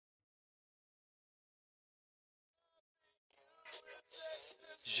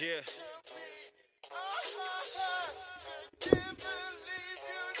Yeah.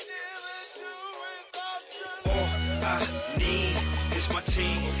 All I need is my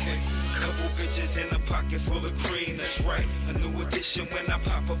team. Couple bitches in a pocket full of cream. That's right. A new addition when I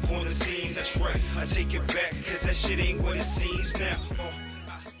pop up on the scene. That's right. I take it back, cause that shit ain't what it seems now.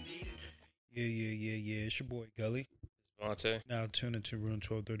 Yeah. It's your boy Gully. Vontae. Now tune into Room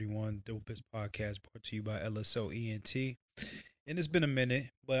 1231, dopest podcast brought to you by LSO ENT. And it's been a minute,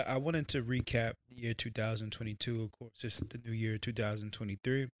 but I wanted to recap the year 2022. Of course, it's the new year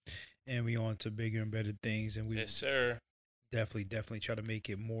 2023, and we on to bigger and better things. And we Yes, sir. definitely try to make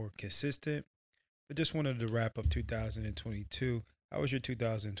it more consistent. But just wanted to wrap up 2022. How was your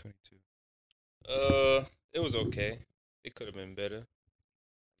 2022? It was okay. It could have been better.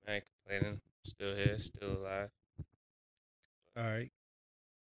 I ain't complaining. Still here, still alive. All right.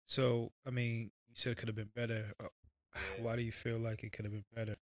 So, I mean, you said it could have been better. Why do you feel like it could have been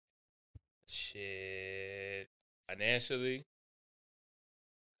better? Shit. Financially,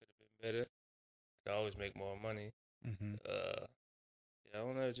 could have been better. Could always make more money. Mm-hmm. I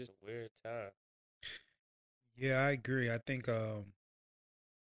don't know, just a weird time. Yeah, I agree. I think it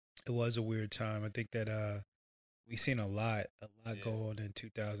was a weird time. I think that we seen a lot go on in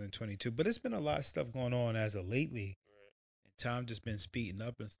 2022, but it's been a lot of stuff going on as of lately. And time just been speeding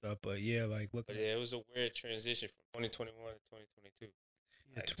up and stuff. But yeah, like look. But yeah, it was a weird transition from 2021 to 2022.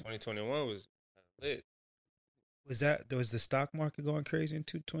 Like 2021 was lit. Was the stock market going crazy in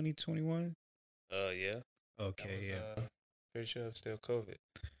 2021? Yeah. Okay, was, pretty sure it was still COVID.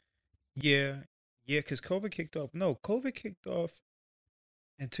 Yeah, because COVID kicked off. No, COVID kicked off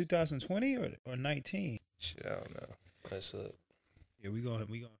in 2020 or 19. Shit, I don't know. Let's look. Yeah, we gonna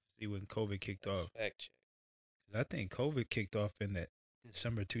see when COVID kicked off. Fact check. I think COVID kicked off in that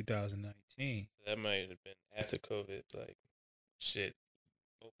December 2019. That might have been after COVID, like shit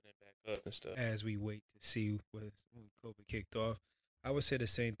opening back up and stuff. As we wait to see when COVID kicked off, I would say the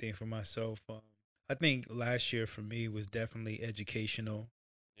same thing for myself. I think last year for me was definitely educational.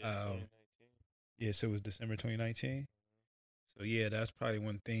 Yeah, 2019. Yeah, so it was December 2019. So yeah, that's probably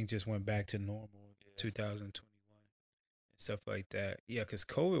when things just went back to normal. 2021 and stuff like that. Yeah, because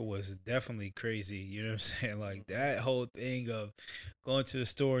COVID was definitely crazy. You know what I'm saying? Like that whole thing of going to the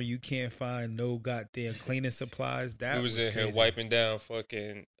store and you can't find no goddamn cleaning supplies. That we was in crazy. Here wiping down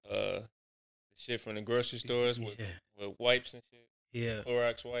fucking shit from the grocery stores with wipes and shit. Yeah,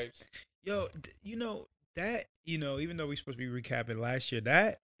 Clorox wipes. Yo, that even though we're supposed to be recapping last year,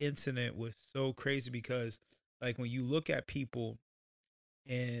 that incident was so crazy because like when you look at people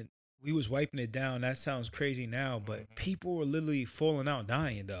and we was wiping it down. That sounds crazy now, but people were literally falling out,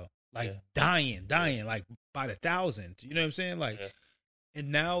 dying though, like dying, like by the thousands. You know what I'm saying? Like,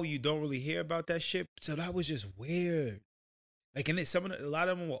 and now you don't really hear about that shit. So that was just weird. Like, and a lot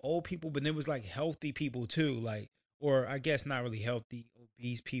of them were old people, but it was like healthy people too, like, or I guess not really healthy,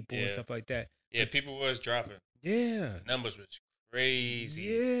 obese people and stuff like that. Yeah, people was dropping. Yeah, numbers was crazy.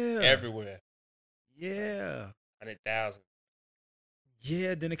 Yeah, everywhere. Yeah, 100,000.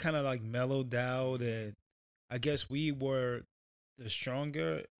 Yeah, then it kind of like mellowed out, and I guess we were the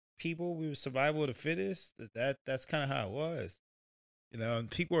stronger people. We were survival of the fittest. That's kind of how it was, and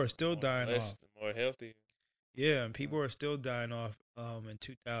people are still dying off. More healthy. Yeah, and people are still dying off. In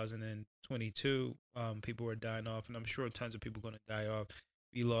 2022, people were dying off, and I'm sure tons of people are going to die off.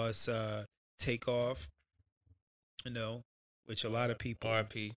 We lost Takeoff, which a lot of people.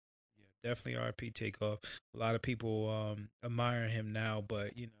 RP. Definitely RP Takeoff. A lot of people admire him now,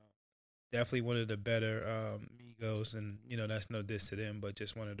 but definitely one of the better Migos, and that's no diss to them, but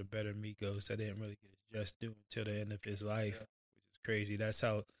just one of the better Migos that didn't really get his just due until the end of his life, which is crazy. That's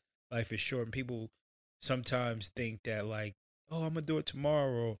how life is short, and people sometimes think that like, oh, I'm gonna do it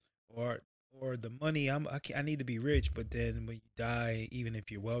tomorrow, or the money I need to be rich, but then when you die, even if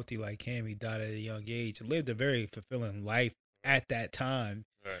you're wealthy like him, he died at a young age, lived a very fulfilling life at that time.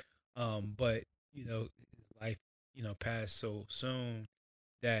 Right. But his life, passed so soon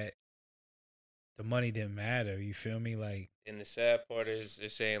that the money didn't matter. You feel me? Like, and the sad part is they're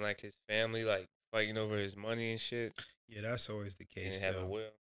saying like his family like fighting over his money and shit. Yeah, that's always the case. Didn't have a will.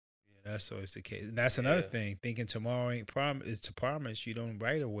 Yeah, that's always the case. And that's another thing. Thinking tomorrow ain't it's a promise. You don't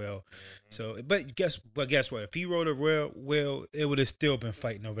write a will. Mm-hmm. So, but guess what? If he wrote a will, it would have still been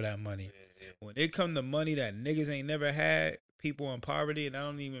fighting over that money. Yeah. When it come to money that niggas ain't never had. People in poverty, and I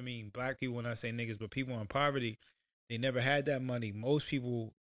don't even mean black people when I say niggas, but people in poverty, they never had that money. Most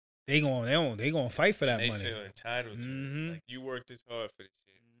people, they gonna fight for that money. They feel entitled to it. Like, you worked this hard for this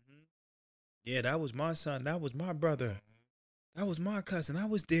shit. Yeah, that was my son. That was my brother. That was my cousin. I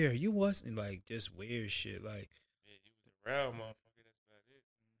was there. You wasn't. Like, just weird shit. Like, yeah, you was around, motherfucker. That's about it.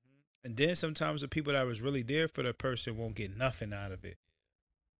 And then sometimes the people that was really there for the person won't get nothing out of it.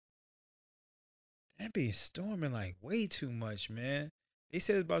 That be storming like way too much, man. They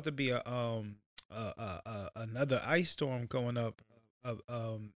said it's about to be another ice storm going up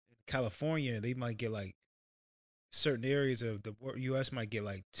in California. They might get like certain areas of the U.S. might get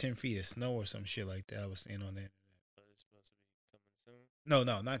like 10 feet of snow or some shit like that. I was seeing on the internet. But it's supposed to be coming soon. No,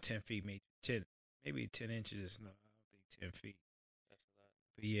 not 10 feet, maybe 10 inches of snow. I don't think 10 feet. That's a lot.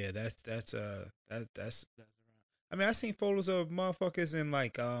 But yeah, that's around. I mean, I seen photos of motherfuckers in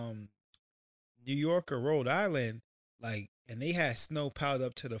like New York or Rhode Island, like, and they had snow piled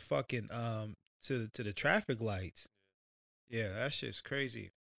up to the fucking to the traffic lights. Yeah, that shit's crazy. Yeah,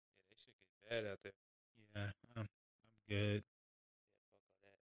 they should get bad out there. Yeah, I'm good.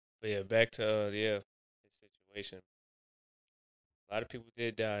 But yeah, back to his situation. A lot of people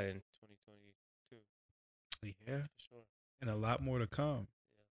did die in 2022. Yeah, For sure. and a lot more to come.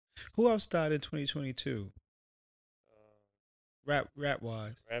 Yeah. Who else died in 2022? Rap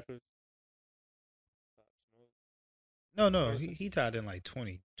wise. Rappers. Pop Smoke. No, he died in like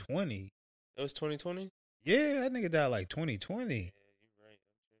 2020. That was 2020? Yeah, that nigga died like 2020. Yeah, you're right.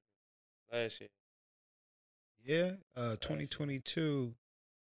 I'm tripping. Last year. Yeah, 2022.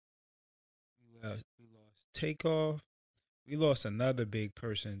 We lost Takeoff. We lost another big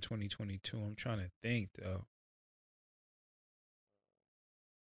person in 2022. I'm trying to think though.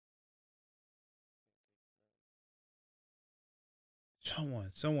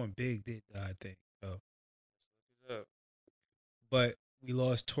 Someone big did die, I think. So, Let's look it but we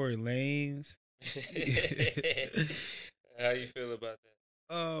lost Tory Lanez. up. How you feel about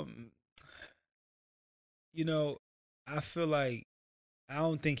that? You know, I feel like I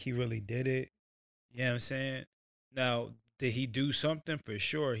don't think he really did it. You know what I'm saying? Now, did he do something? For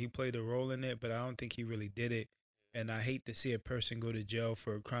sure. He played a role in it, but I don't think he really did it. And I hate to see a person go to jail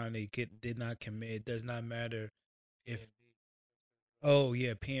for a crime they did not commit. It does not matter if. Oh,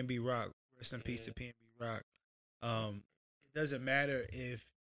 yeah, PNB Rock. Rest in peace to PNB Rock. It doesn't matter if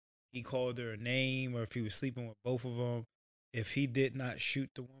he called her a name or if he was sleeping with both of them. If he did not shoot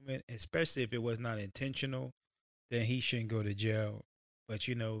the woman, especially if it was not intentional, then he shouldn't go to jail. But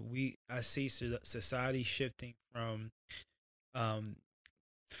you know, I see society shifting from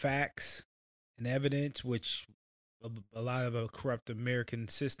facts and evidence, which a lot of a corrupt American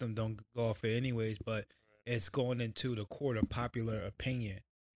system don't go off it anyways. But it's going into the court of popular opinion,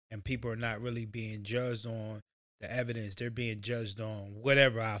 and people are not really being judged on the evidence. They're being judged on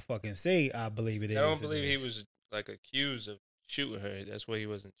whatever I fucking say. I believe it is. I don't believe he was like accused of shooting her. That's what he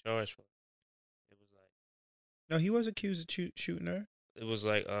wasn't charged for. It was like no, he was accused of shooting her. it was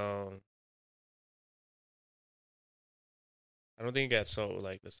like I don't think he got assault with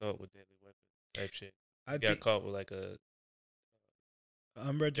deadly weapon type shit. He got caught with like a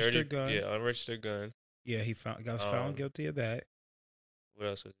unregistered gun. Yeah, unregistered gun. Yeah, he got found guilty of that. What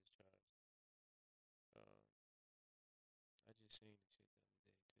else was he charged? I just seen the shit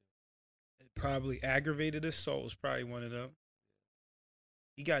the other day too. Probably aggravated assault was probably one of them.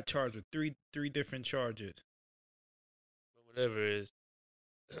 He got charged with three different charges. But whatever it is,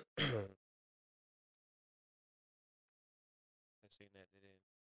 I seen that they didn't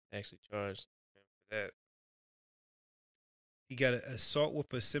actually charge him for that. He got an assault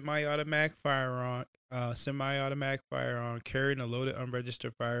with a semi-automatic firearm, carrying a loaded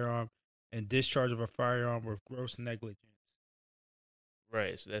unregistered firearm, and discharge of a firearm with gross negligence.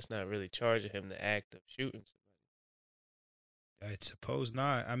 Right, so that's not really charging him the act of shooting somebody. I suppose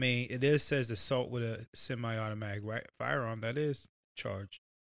not. I mean, it says assault with a semi-automatic firearm. That is charged.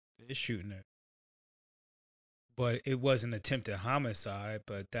 It is shooting it. But it wasn't attempted homicide,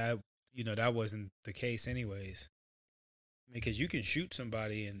 but that wasn't the case anyways. Because you can shoot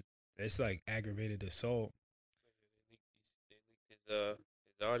somebody and it's like aggravated assault. They leaked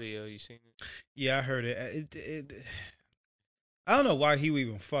his audio. You seen it? Yeah, I heard it. I don't know why he would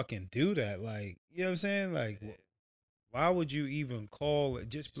even fucking do that. Like, you know what I'm saying? Like, why would you even call it?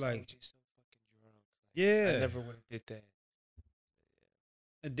 Just like, so fucking drunk. Yeah. I never would have did that.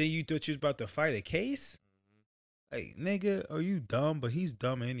 And then you thought you was about to fight a case? Like, nigga, are you dumb? But he's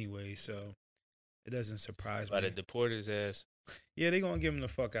dumb anyway, so it doesn't surprise me. About to deport his ass. Yeah, they gonna get him the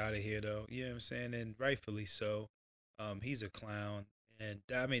fuck out of here, though. You know what I'm saying? And rightfully so. He's a clown. And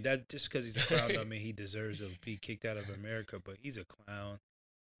I mean, that just because he's a clown doesn't mean he deserves to be kicked out of America, but he's a clown.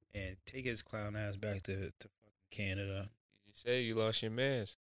 And take his clown ass back to fucking Canada. You say you lost your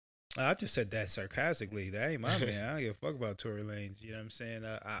mask. I just said that sarcastically. That ain't my man. I don't give a fuck about Tory Lanez. You know what I'm saying?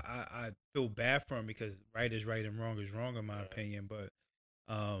 I feel bad for him because right is right and wrong is wrong in my opinion. But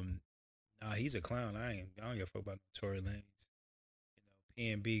nah, he's a clown. I don't give a fuck about Tory Lanez. You know,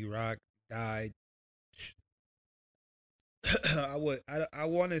 P&B Rock died. I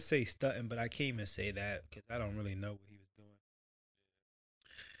want to say stunting, but I can't even say that because I don't really know what he was doing.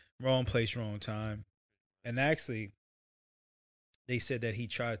 Wrong place, wrong time. And actually, they said that he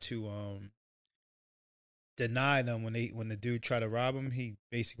tried to deny them when the dude tried to rob him. He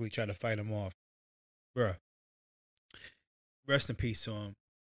basically tried to fight him off. Bruh, rest in peace to him.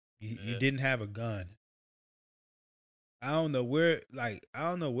 You didn't have a gun. I don't know where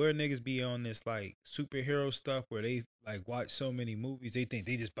niggas be on this like superhero stuff where they like watch so many movies. They think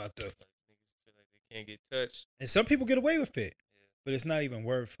they just about to. Niggas feel like they can't get touched. And some people get away with it, but it's not even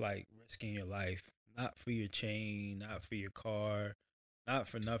worth like risking your life. Not for your chain, not for your car, not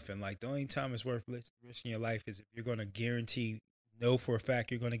for nothing. Like the only time it's worth risking your life is if you're gonna know for a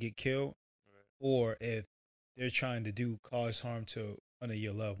fact you're gonna get killed, or if they're trying to cause harm to one of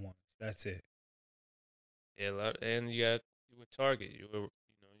your loved ones. That's it. Yeah, and you a target. You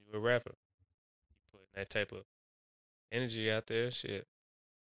a rapper. You putting that type of energy out there, shit.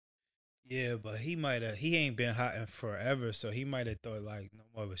 Yeah, but he ain't been hot in forever, so he might have thought like no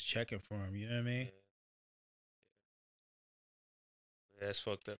one was checking for him. You know what I mean? Yeah, that's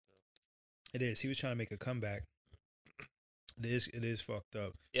fucked up though. It is. He was trying to make a comeback. It is fucked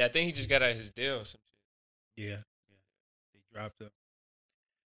up. Yeah, I think he just got out of his deal or some shit. Yeah. He dropped him.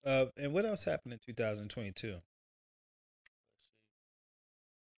 And what else happened in 2022? Let's see.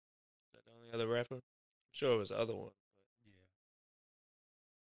 Is that the only other rapper? I'm sure it was the other one. But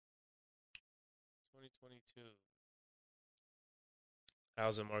Yeah. 2022.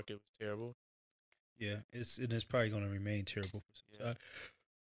 Housing market was terrible. Yeah, it's probably going to remain terrible for some time.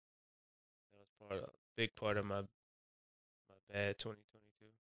 That was a big part of my bad 2022.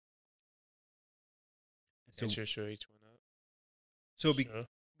 So, interest rates went up. So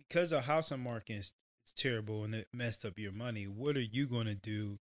because the housing market is terrible and it messed up your money, what are you going to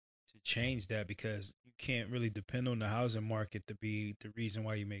do to change that? Because you can't really depend on the housing market to be the reason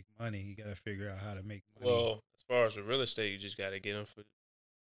why you make money. You got to figure out how to make money. Well, as far as the real estate, you just got to get them for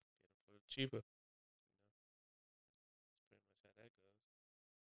cheaper. That's pretty much how that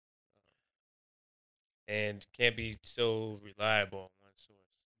goes. And can't be so reliable on one source.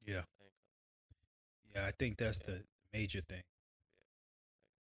 Yeah. Yeah, I think that's the major thing.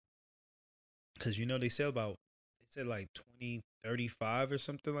 Because, they said like 2035 or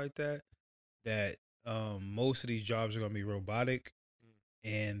something like that most of these jobs are going to be robotic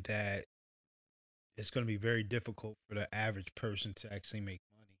and that it's going to be very difficult for the average person to actually make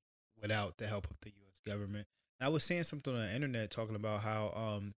money without the help of the U.S. government. And I was seeing something on the internet talking about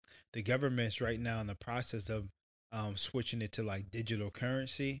how the government's right now in the process of switching it to like digital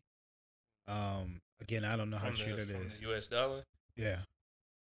currency. Again, I don't know how true that is. The U.S. dollar? Yeah.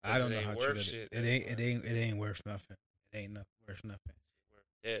 I don't know how true that is. Shit, it ain't worth nothing. It ain't worth nothing.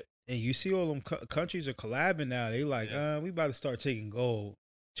 Yeah. And you see all them countries are collabing now. They like, we about to start taking gold.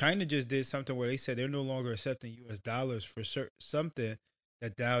 China just did something where they said they're no longer accepting U.S. dollars for something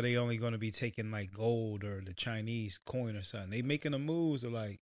that now they only going to be taking like gold or the Chinese coin or something. They making the moves of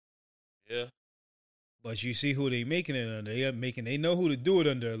like, yeah. But you see who they making it under. They know who to do it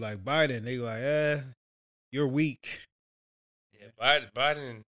under. Like Biden, they like, you're weak. Yeah,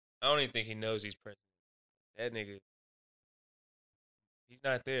 Biden. I don't even think he knows he's president. That nigga, he's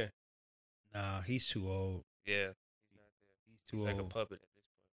not there. Nah, he's too old. Yeah, he's not there. He's too old. Like a puppet at this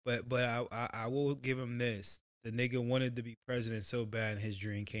point. But I will give him this. The nigga wanted to be president so bad, and his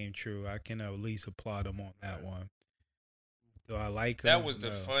dream came true. I can at least applaud him on that one. Do I like him? That was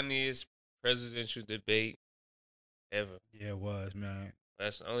the funniest presidential debate ever. Yeah, it was, man.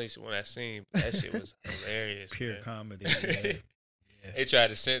 That's the only one I seen. But that shit was hilarious. Pure man. Comedy. Yeah. They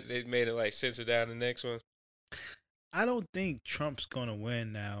tried to they made it like censor down the next one. I don't think Trump's gonna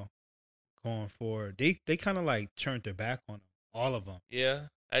win now. Going forward, they kind of like turned their back on him, all of them. Yeah,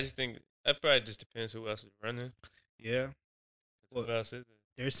 I just think that probably just depends who else is running. Yeah, who else is it?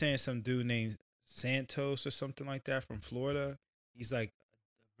 They're saying some dude named Santos or something like that from Florida. He's like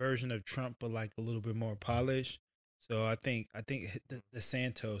a version of Trump, but like a little bit more polished. So I think the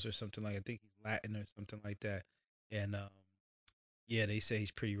Santos or something like I think he's Latin or something like that, and yeah, they say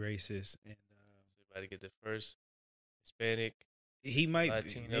he's pretty racist. And so about to get the first Hispanic. He might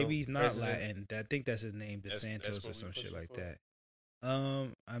Latino be. Maybe he's not president. Latin. I think that's his name, DeSantos or some shit like that. I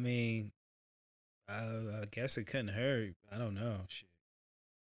mean, I guess it couldn't hurt. I don't know. Shit.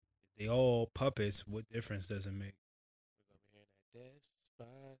 They all puppets. What difference does it make? We're gonna be hearing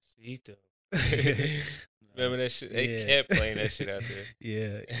that Despacito. Remember that shit? They kept playing that shit out there.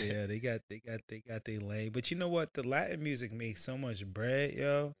 Yeah. They got their lane. But you know what? The Latin music makes so much bread,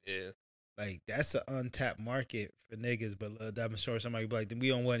 yo. Yeah. Like that's an untapped market for niggas. But I'm sure somebody be like, we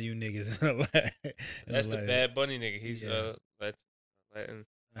don't want you niggas. That's the Bad Bunny nigga. He's Yeah. Latin.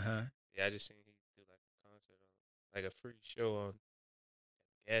 Uh-huh. Yeah, I just seen he do like a concert on like a free show on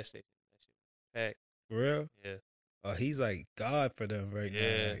gas station. That shit was packed. For real? Yeah. Oh, he's like God for them right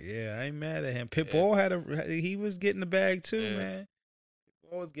Yeah. now. Yeah, I ain't mad at him. Pitbull he was getting the bag too, Yeah. man.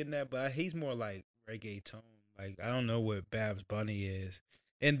 Pitbull was getting that, but he's more like reggaeton. Like I don't know what Babs Bunny is.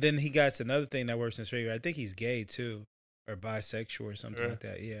 And then he got another thing that works in his favor. I think he's gay too, or bisexual or something Sure. like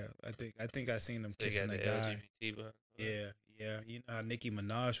that. Yeah, I think I seen him They kissing got a the guy. LGBT behind. Yeah, yeah. You know how Nicki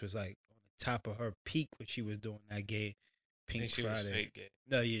Minaj was like on the top of her peak when she was doing that gay I Pink think she Friday. was fake gay.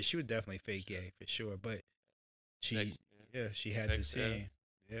 No, yeah, she was definitely fake gay for sure. But she, Sex, she had the Sex, yeah. team.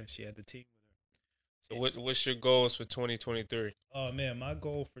 Yeah, she had the team with her. So what's your goals for 2023? Oh man, my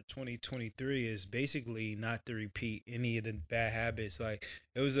goal for 2023 is basically not to repeat any of the bad habits. Like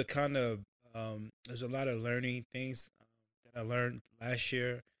it was a kind of there's a lot of learning things that I learned last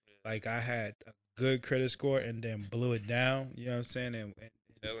year. Like I had a good credit score and then blew it down. You know what I'm saying? And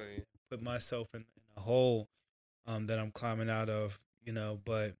Telling you. put myself in a hole that I'm climbing out of. You know,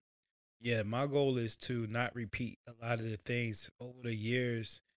 but yeah, my goal is to not repeat a lot of the things over the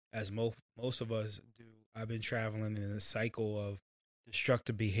years, as most of us do. I've been traveling in a cycle of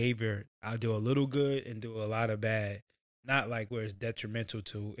destructive behavior. I'll do a little good and do a lot of bad. Not like where it's detrimental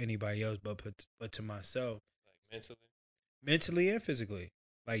to anybody else, but to myself, Like mentally and physically,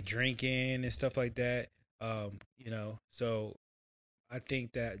 like drinking and stuff like that. You know, so I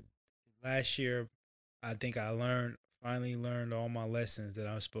think that last year, I think I finally learned all my lessons that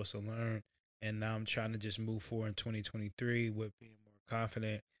I was supposed to learn, and now I'm trying to just move forward in 2023 with being more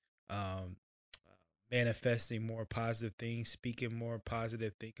confident, manifesting more positive things, speaking more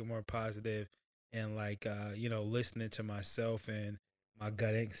positive, thinking more positive, and like you know, listening to myself and my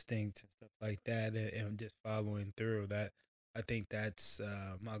gut instincts and stuff like that, and just following through. That I think that's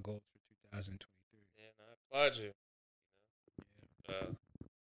my goal for 2023. Yeah, and I applaud you. You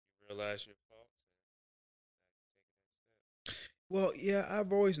realize your faults and take that step. Well, yeah,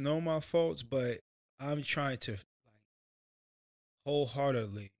 I've always known my faults, but I'm trying to like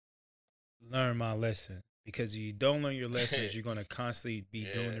wholeheartedly learn my lesson. Because if you don't learn your lessons, you're gonna constantly be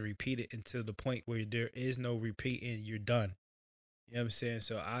doing to repeat it until the point where there is no repeating. You're done. You know what I'm saying?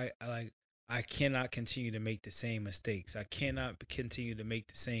 So I cannot continue to make the same mistakes. I cannot continue to make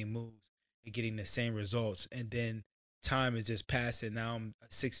the same moves and getting the same results. And then time is just passing. Now I'm a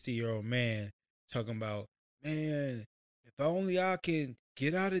 60-year-old man talking about, man, if only I can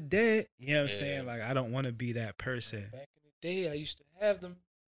get out of debt. You know what I'm saying? Like I don't want to be that person. Back in the day, I used to have them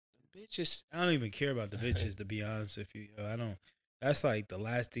bitches. I don't even care about the bitches, to be honest with you. I don't. That's like the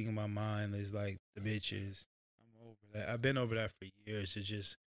last thing in my mind is like the bitches. I'm over that. I've been over that for years. It's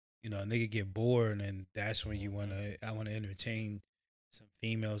just, you know, a nigga get bored, and that's when I want to entertain some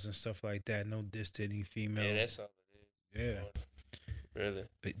females and stuff like that. No diss to any female. Yeah, that's all it is. Yeah. Really.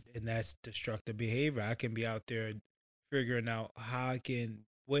 And that's destructive behavior. I can be out there figuring out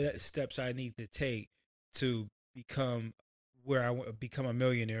what steps I need to take to become where I want to become a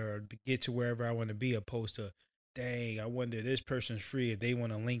millionaire or get to wherever I want to be, opposed to, dang, I wonder if this person's free if they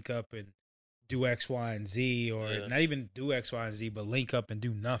want to link up and do X, Y, and Z, or not even do X, Y, and Z, but link up and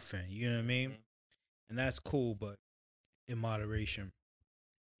do nothing. You know what I mean? Mm-hmm. And that's cool, but in moderation.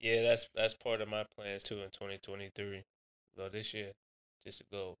 Yeah, that's part of my plans too in 2023. Well, this year, just to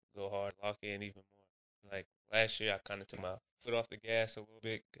go hard, lock in even more. Like last year, I kind of took my foot off the gas a little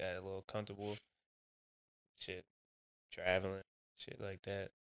bit, got a little comfortable. Shit, traveling, shit like that.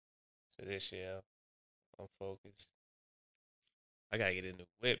 So this year, I'm focused. I gotta get a new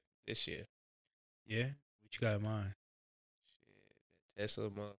whip this year. Yeah, what you got in mind? Shit, that Tesla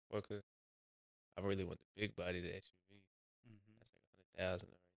motherfucker. I really want the big body, the SUV. Mm-hmm. That's like $100,000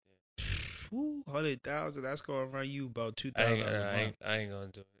 right there. Ooh, 100,000. That's gonna run you about 2,000. I ain't gonna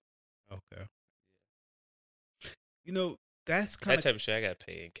do it. Okay. Yeah. You know, that's kind of that type of shit. I gotta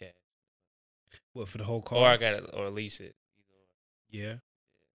pay in cash. What, for the whole car? Or I gotta lease it. Yeah.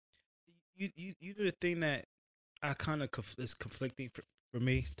 You do the thing that I kind of is conflicting for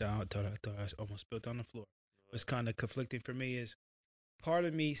me. I thought I almost spilled on the floor. What's kind of conflicting for me is part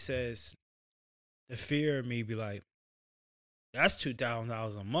of me says the fear of me be like, that's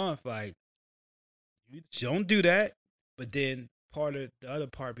 $2,000 a month. Like, you don't do that. But then the other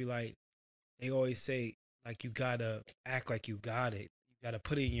part be like, they always say, like, you gotta act like you got it. You gotta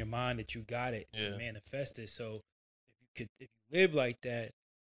put it in your mind that you got it to manifest it. So if you live like that,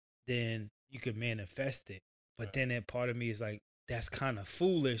 then you could manifest it. But then that part of me is like, that's kind of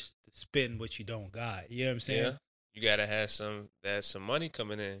foolish to spend what you don't got. You know what I'm saying? Yeah. You gotta have some money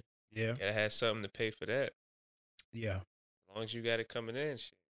coming in. Yeah. You gotta have something to pay for that. Yeah. As long as you got it coming in,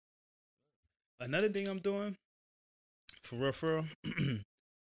 shit. Another thing I'm doing, for real,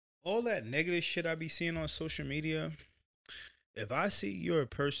 all that negative shit I be seeing on social media. If I see you're a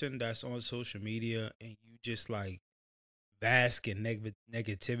person that's on social media and you just like bask in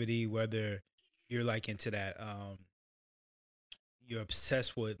negativity, whether you're like into that, you're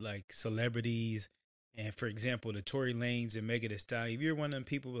obsessed with like celebrities, and for example, the Tory Lanez and Megan Thee Stallion. If you're one of them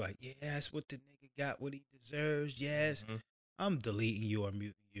people like, yeah, that's what the nigga got, what he deserves, yes, I'm deleting you or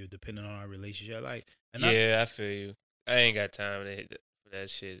muting you depending on our relationship. Like, and Yeah, I feel you. I ain't got time for that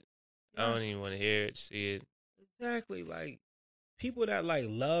shit. I yeah, don't even want to hear it, see it. exactly, like people that like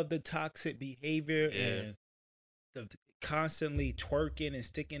love the toxic behavior Yeah. and the constantly twerking and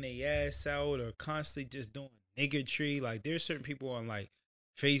sticking their ass out or constantly just doing niggatry. Like there's certain people on like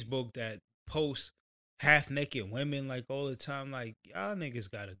Facebook that post half naked women like all the time. Like y'all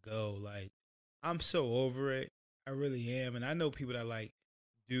niggas gotta go. Like I'm so over it. I really am. And I know people that like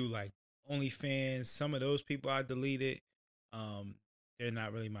do like OnlyFans. Some of those people I deleted. They're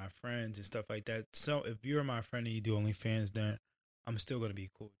not really my friends and stuff like that. So if you're my friend and you do OnlyFans, then I'm still gonna be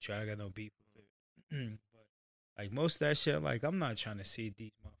cool with you. I got no beef with it. But like most of that shit, like I'm not trying to see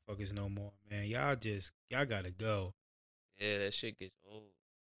these motherfuckers no more, man. Y'all gotta go. Yeah, that shit gets old.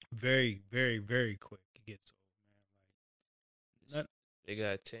 Very, very, very quick. It gets old, man. Like They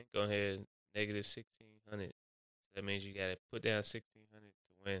got Tank on here negative 1,600. So that means you gotta put down 1,600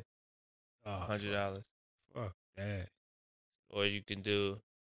 to win $100. Fuck that. Or you can do.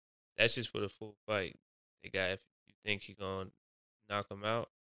 That's just for the full fight. They got if you think he gonna knock him out,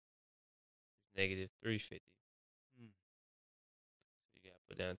 it's negative 350. So you gotta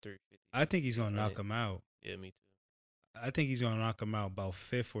put down 350. I think he's gonna knock him out. Yeah, me too. I think he's gonna knock him out about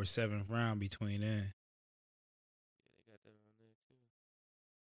 5th or 7th round between then. Yeah, they got that on there too.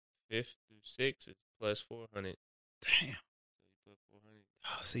 5th through 6th is plus 400. Damn. So you put 400.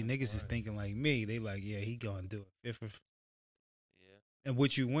 Oh, see, niggas is thinking like me. They like, yeah, he gonna do it. 5th or... Yeah. And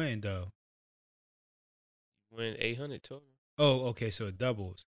what you win though? You win 800 total. Oh, okay, so it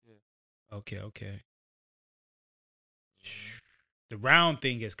doubles. Yeah. Okay. The round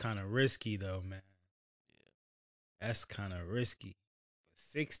thing is kind of risky though, man. Yeah. That's kind of risky.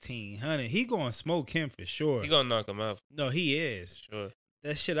 1,600. He gonna smoke him for sure. He gonna knock him out. No, he is. For sure.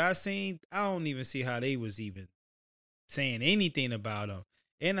 That shit I seen, I don't even see how they was even saying anything about him.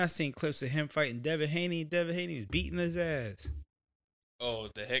 And I seen clips of him fighting Devin Haney. Devin Haney was beating his ass. Oh,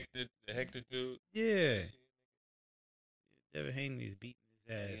 the Hector dude. Yeah. Devin Haney is beating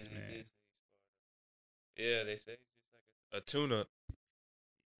his ass, man. Yeah, they say it's just like a tune-up.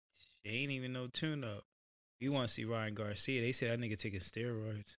 She ain't even no tune-up. You want to see Ryan Garcia? They say that nigga taking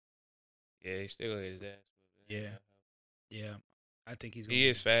steroids. Yeah, he still got his ass. Yeah. I think he's. He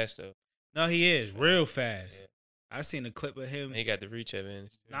is fast though. No, he is real fast. Yeah. I seen a clip of him. And he got the reach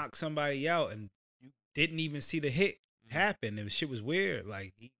advantage. Knock somebody out, and you didn't even see the hit happen. And shit was weird.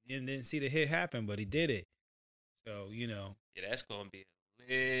 Like he didn't see the hit happen, but he did it. So Yeah, that's gonna be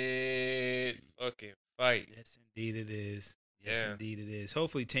a lit fucking fight. Yes, indeed it is. Yes, indeed it is.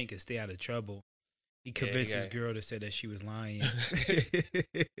 Hopefully, Tank can stay out of trouble. He convinced his girl to say that she was lying. Hey,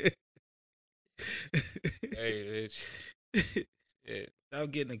 bitch. Yeah.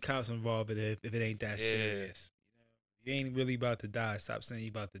 Stop getting the cops involved if it ain't that serious. You ain't really about to die. Stop saying you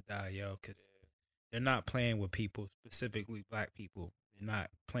about to die, yo, because they're not playing with people, specifically black people. They're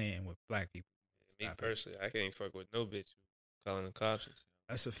not playing with black people. Me personally, I can't fuck with no bitch calling the cops.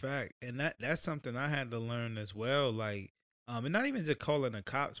 That's a fact, and that's something I had to learn as well. Like, and not even just calling the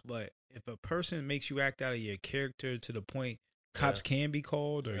cops, but if a person makes you act out of your character to the point cops can be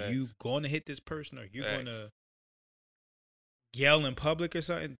called, or you going to hit this person, or you're going to yell in public or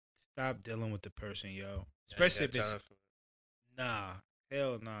something, stop dealing with the person, yo. Especially if it's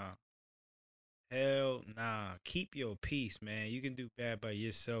hell nah. Keep your peace, man. You can do bad by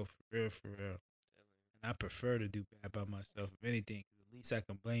yourself, for real. And I prefer to do bad by myself, if anything, because at least I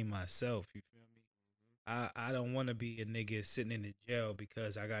can blame myself. You feel me? I don't want to be a nigga sitting in the jail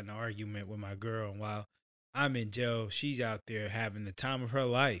because I got an argument with my girl, and while I'm in jail, she's out there having the time of her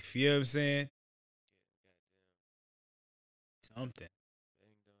life. You know what I'm saying? Something.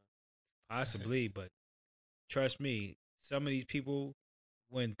 Possibly, but trust me, some of these people,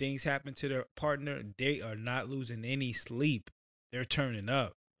 when things happen to their partner, they are not losing any sleep. They're turning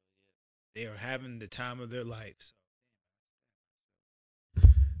up. They are having the time of their life. So,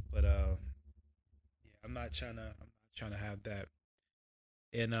 but I'm not trying to have that.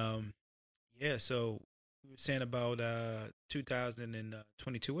 And so we were saying about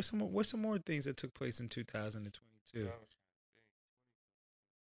 2022. What's some more things that took place in 2022?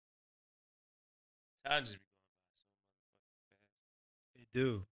 Time just be going by so motherfucking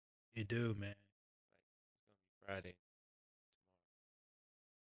fast. It do, man. It's gonna be Friday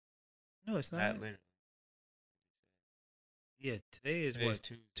No, it's tomorrow. not. Not literally. Yeah, today is Today's what,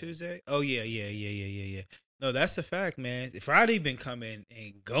 Tuesday. Tuesday? Oh yeah. No, that's a fact, man. Friday been coming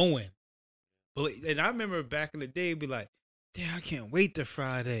and going. And I remember back in the day, be like, damn, I can't wait to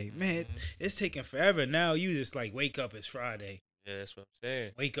Friday. Man, it's taking forever. Now you just like wake up, it's Friday. Yeah, that's what I'm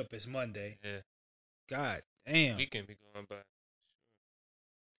saying. Wake up, it's Monday. Yeah, God damn. weekend be going by.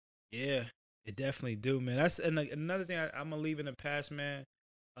 Yeah, it definitely do, man. That's another thing I'm gonna leave in the past, man.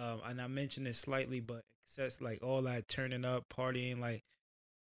 And I mentioned it slightly, but it's like all that turning up, partying. Like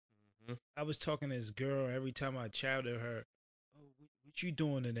I was talking to this girl every time I chat to her. Oh, what you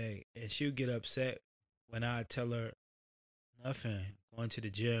doing today? And she'll get upset when I tell her nothing. Going to the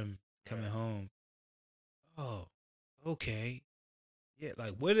gym, coming home. Oh, okay. Yeah,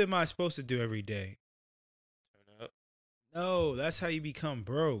 like what am I supposed to do every day? Turn up, No, that's how you become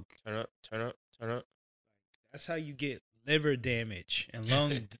broke. turn up, turn up, turn up. That's how you get liver damage and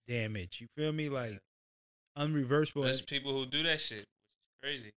lung damage. You feel me? Like unreversible. There's people who do that shit, which is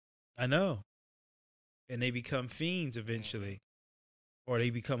crazy. I know. And they become fiends eventually. Or they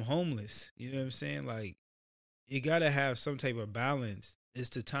become homeless. You know what I'm saying? Like, you got to have some type of balance. It's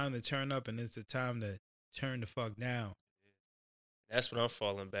the time to turn up and it's the time to turn the fuck down. That's what I'm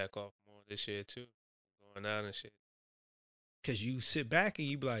falling back off more this year, too. Going out and shit. Because you sit back and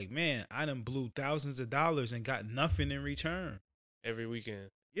you be like, man, I done blew thousands of dollars and got nothing in return. Every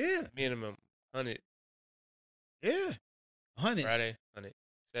weekend. Yeah. Minimum 100. Yeah. Hundreds. Friday, 100.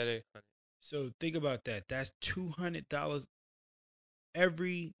 Saturday, 100. So think about that. That's $200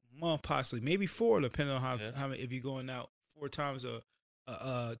 every month, possibly, maybe 4, depending on how many. If you're going out 4 times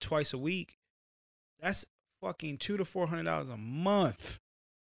twice a week, that's fucking $200 to $400 a month.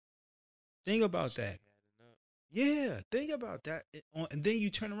 Think about that. Yeah, think about that. And then you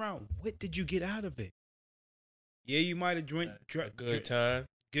turn around. What did you get out of it? Yeah, you might have drank. Good time.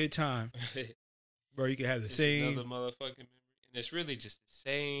 Good time, bro. You can have the Just same another motherfucking memory, and it's really just the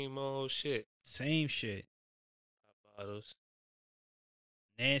same old shit. Same shit. Pop bottles.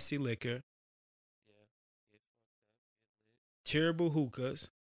 Nasty liquor. Yeah. Get fucked up. Get lit. Terrible hookahs.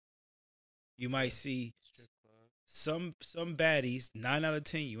 You might see Strip club. some baddies. 9 out of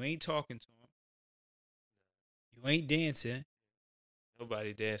 10, you ain't talking to them. You ain't dancing.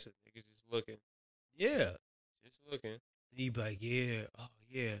 Nobody dancing. Niggas just looking. Yeah. Just looking. Then you be like, yeah, oh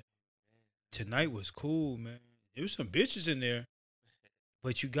yeah. Tonight was cool, man. There was some bitches in there,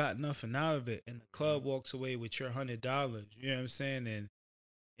 but you got nothing out of it. And the club walks away with your $100. You know what I'm saying?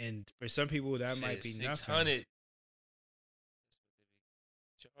 And for some people that Shit, might be nothing. 600.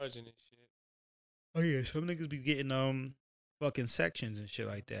 Charging and shit. Oh yeah, some niggas be getting fucking sections and shit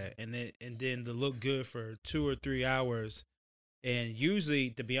like that, and then to look good for 2 or 3 hours. And usually,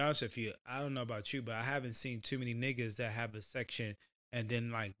 to be honest with you, I don't know about you, but I haven't seen too many niggas that have a section and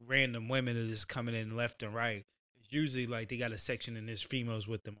then like random women are just coming in left and right. It's usually like they got a section and there's females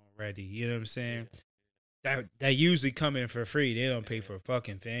with them already. You know what I'm saying? That usually come in for free. They don't pay for a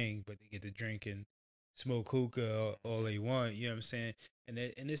fucking thing, but they get to drink and smoke hookah all they want. You know what I'm saying? And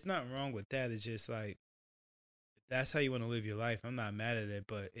it's nothing wrong with that. It's just like, if that's how you want to live your life, I'm not mad at it,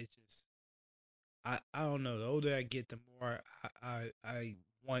 but it's just, I don't know. The older I get, the more I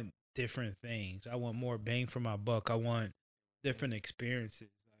want different things. I want more bang for my buck. I want different experiences.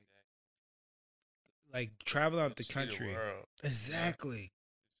 Like travel out the country. Exactly.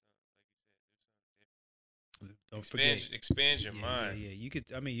 Don't forget. Expand your mind. Yeah. You could.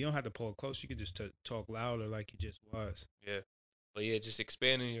 I mean, you don't have to pull it close. You could just talk louder, like you just was. Yeah, but yeah, just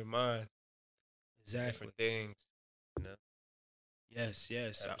expanding your mind. Exactly. Different things. You know. Yes.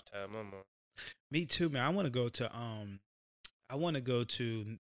 That's the time I'm on. Me too, man. I want to go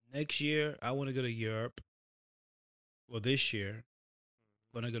to next year. I want to go to Europe. Well, this year,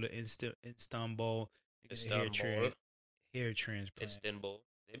 I'm gonna go to Istanbul. Hair transplant. Istanbul.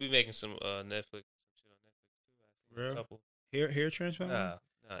 They be making some Netflix shit on Netflix too. I think Real? a couple. Hair transplant. Nah,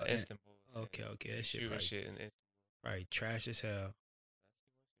 Istanbul. Okay. That shit probably, shit in Istanbul. right, trash as hell.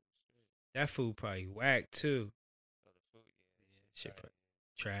 That food probably whack too. Oh, the food, Shit probably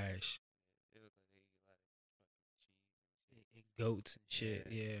trash. They look like they eat a lot of fucking cheese. And goats and shit.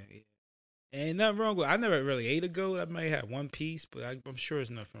 Yeah. Ain't nothing wrong with. I never really ate a goat. I might have one piece, but I'm sure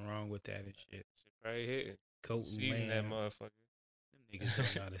there's nothing wrong with that and shit. Shit probably hitting. Goat Season lamb. that motherfucker. Them niggas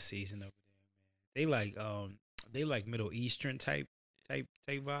don't know how to season over there, man. They like Middle Eastern type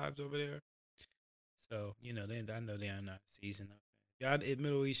vibes over there. So I know they are not seasoned up. Y'all,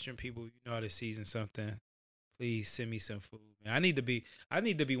 Middle Eastern people, you know how to season something. Please send me some food, man. I need to be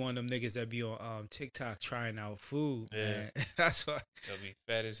one of them niggas that be on TikTok trying out food, man. That's why. They'll be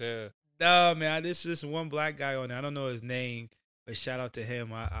fat as hell. No, man. This is one black guy on there. I don't know his name, but shout out to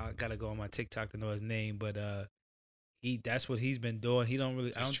him. I gotta go on my TikTok to know his name, but that's what he's been doing. He don't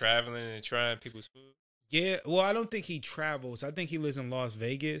really Just traveling and trying people's food. Yeah, well, I don't think he travels. I think he lives in Las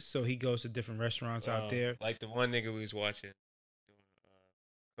Vegas, so he goes to different restaurants out there. Like the one nigga we was watching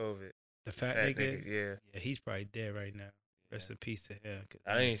during COVID. The fat nigga? Yeah. Yeah, he's probably dead right now. Rest in peace to him.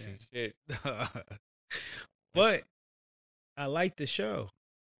 I ain't seen shit. But I like the show.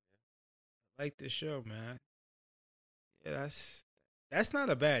 Man. Yeah, that's not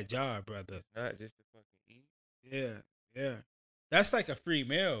a bad job, brother. It's not just to fucking eat. Yeah. That's like a free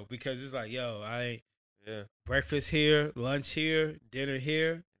meal because it's like, yo, breakfast here, lunch here, dinner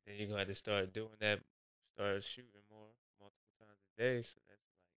here. Then you're gonna have to start doing that, start shooting multiple times a day. So that's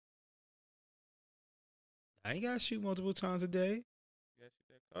I ain't gotta shoot multiple times a day. you gotta shoot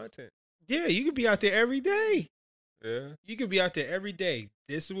that content. Yeah, you could be out there every day. Yeah. You could be out there every day.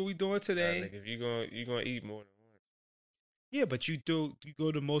 This is what we doing today. Like if you're gonna eat more than once. Yeah, but you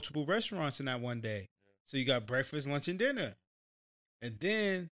go to multiple restaurants in that one day. So you got breakfast, lunch, and dinner. And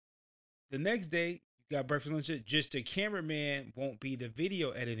then the next day, you got breakfast, lunch. Just the cameraman won't be the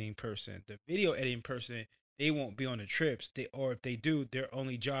video editing person. The video editing person, they won't be on the trips. Or if they do, their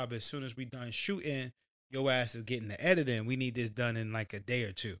only job as soon as we done shooting, your ass is getting the editing. We need this done in like a day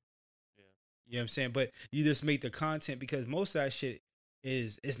or two. Yeah. You know what I'm saying? But you just make the content because most of that shit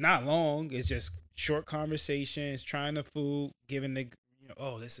it's not long. It's just short conversations, trying the food, giving the,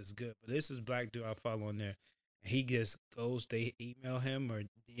 oh, this is good. But this is black dude I follow on there. And he just goes, they email him or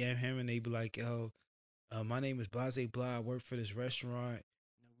DM him and they be like, yo, my name is Blase Blah. I work for this restaurant.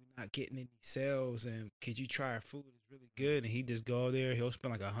 We're not getting any sales. And could you try our food? It's really good. And he just go there. He'll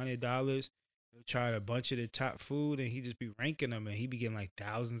spend like $100. He'll try a bunch of the top food and he just be ranking them and he be getting like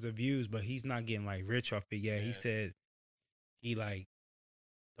thousands of views, but he's not getting like rich off it yet. Yeah. He said he like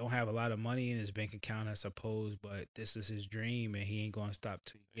don't have a lot of money in his bank account, I suppose, but this is his dream and he ain't going to stop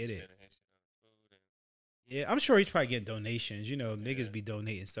till he get it. Yeah, I'm sure he's probably getting donations. Niggas be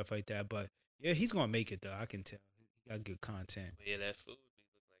donating stuff like that, but yeah, he's going to make it though. I can tell. He got good content. But yeah, that food be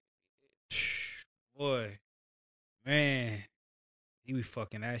look like it. Boy, man. He be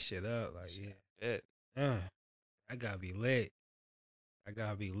fucking that shit up. Like, yeah. I gotta be lit.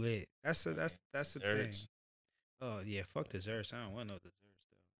 That's the thing. Oh, yeah. Fuck desserts. I don't want no desserts,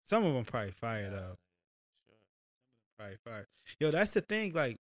 though. Some of them probably fire, though. Sure. Some of them probably fire. Yo, that's the thing.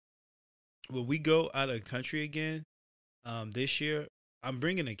 Like, when we go out of the country again, this year, I'm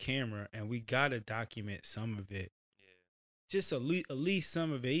bringing a camera, and we gotta document some of it. Yeah. Just at least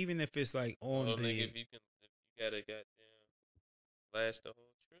some of it, even if it's like on the. Nigga, if you gotta goddamn last the whole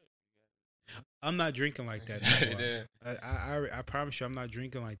trip. I'm not drinking like that no more. I promise you, I'm not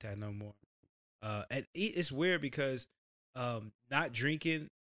drinking like that no more. And it's weird because not drinking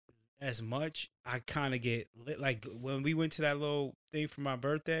as much, I kind of get lit. Like when we went to that little thing for my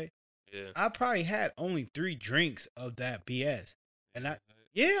birthday, I probably had only 3 drinks of that BS, and I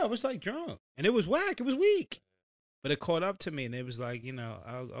was like drunk, and it was whack. It was weak, but it caught up to me, and it was like,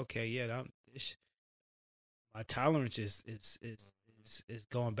 okay, yeah, my tolerance is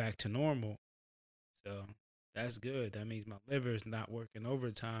going back to normal. So that's good. That means my liver is not working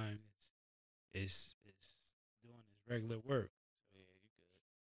overtime. It's doing its regular work. Yeah, you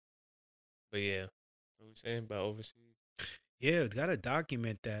good. But yeah, what we saying about overseas? Yeah, gotta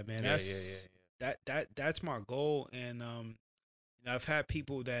document that, man. That's my goal. And I've had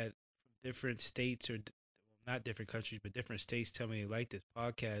people that from different states or not different countries, but different states tell me they like this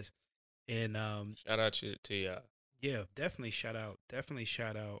podcast. And shout out to y'all. Yeah, definitely shout out.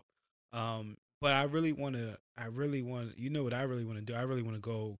 But I really want, what I really want to do? I really want to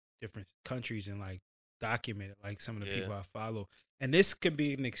go different countries and like document it, like some of the people I follow. And this could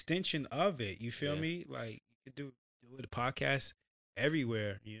be an extension of it. You feel me? Like you could do a podcast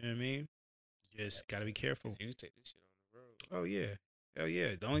everywhere. You know what I mean? Just gotta be careful. You take this shit on the road. Oh yeah. Hell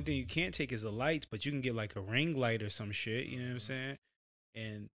yeah. The only thing you can't take is the lights, but you can get like a ring light or some shit, you know what I'm saying?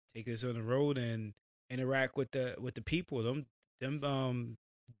 And take this on the road and interact with the people. Them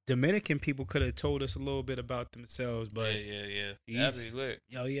Dominican people could have told us a little bit about themselselves, but yeah. That'd be lit.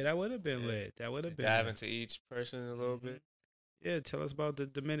 Oh yeah, that would have been lit. That would have been dive into each person a little bit. Yeah, tell us about the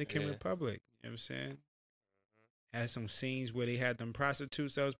Dominican Republic. You know what I'm saying? Had some scenes where they had them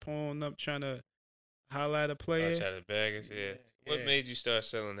prostitutes that was pulling up trying to holler at a player. Try to bag us, What made you start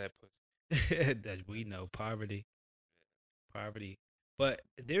selling that pussy? That we know, poverty. But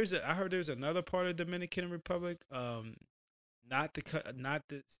I heard there's another part of Dominican Republic, not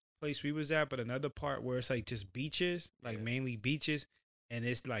the place we was at, but another part where it's like just beaches, like Yeah. mainly beaches, and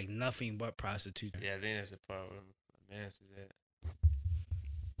it's like nothing but prostitutes. Yeah, I think that's the part where my man's is at.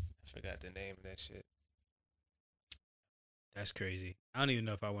 I forgot the name of that shit. That's crazy. I don't even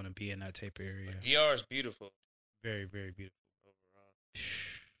know if I want to be in that type of area. But DR is beautiful Very, very beautiful. overall.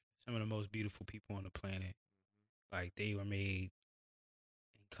 Some of the most beautiful people on the planet. Like they were made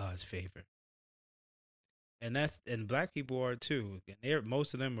in God's favor. And black people are too. And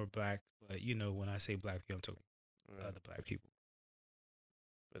most of them are black, but you know when I say black people, I'm talking Yeah. other black people.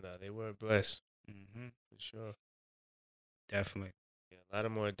 But no, they were blessed Mm-hmm. for sure. Definitely. Yeah, a lot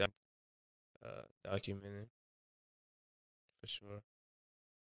of more documented for sure.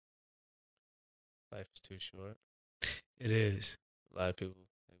 Life is too short. It is. A lot of people,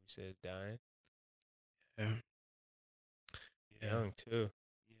 like we said, is dying. Yeah. Yeah. Young too.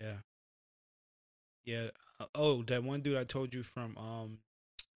 Yeah. Yeah. Oh, that one dude I told you from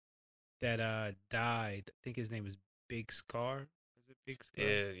that died. I think his name is Big Scar. Is it Big Scar?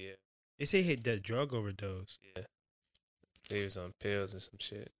 Yeah. They say he had that drug overdose. Yeah. They was on pills and some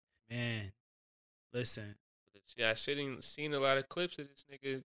shit. Man, listen. Yeah, I seen a lot of clips of this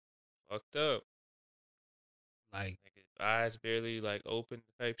nigga fucked up. Like Like his eyes barely like open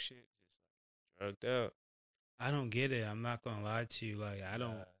type shit. Just like drugged out. I don't get it. I'm not gonna lie to you. Like I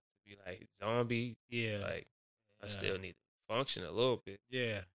don't. To be like zombie. Yeah. Like I yeah. still need to function a little bit.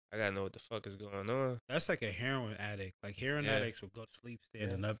 Yeah. I gotta know what the fuck is going on. That's like a heroin addict. Like heroin Yeah. addicts will go to sleep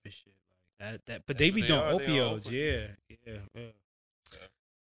standing up and shit. Like that. But That's they what be they doing are. They on opioids. opioids. Yeah.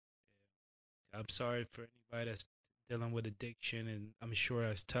 I'm sorry for anybody that's dealing with addiction, and I'm sure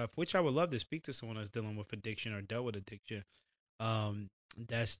that's tough. Which I would love to speak to someone that's dealing with addiction or dealt with addiction.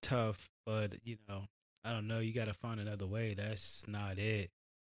 That's tough, but you know, I don't know. You got to find another way. That's not it.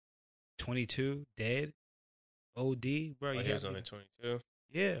 22, dead, OD, bro. Oh, you he was have only to- 22.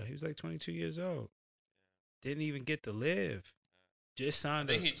 Yeah, he was like 22 years old. Didn't even get to live. Just I signed.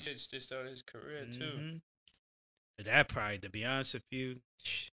 think he just started his career too. Mhm. That probably, to be honest with you,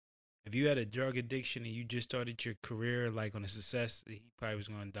 if you had a drug addiction and you just started your career like on a success, he probably was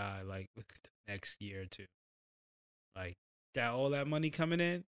gonna die like the next year or two. Like that, all that money coming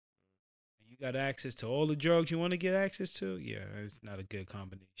in, and you got access to all the drugs you want to get access to. Yeah, it's not a good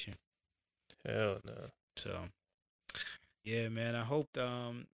combination. Hell no. So, yeah, man. I hope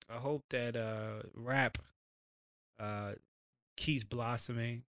that rap keeps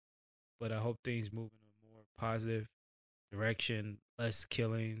blossoming, but I hope things move in a more positive direction, less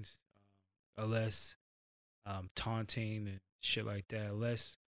killings, less taunting and shit like that.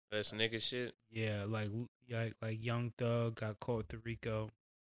 Less, That's nigga shit. yeah, like Young Thug got caught with Rico.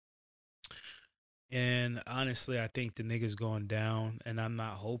 And honestly, I think the nigga's going down, and I'm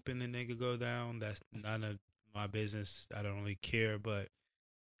not hoping the nigga go down. That's none of my business. I don't really care, but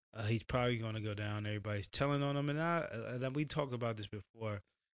he's probably going to go down. Everybody's telling on him, and we talked about this before.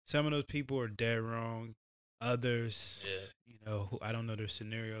 Some of those people are dead wrong. Others, you know, who I don't know their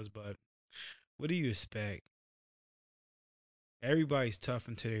scenarios, but what do you expect? Everybody's tough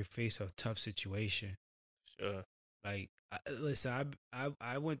until they face a tough situation. Sure. Like, listen,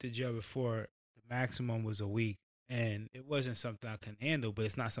 I went to jail before. The maximum was a week, and it wasn't something I can handle, but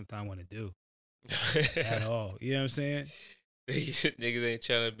it's not something I want to do at all. You know what I'm saying? Niggas ain't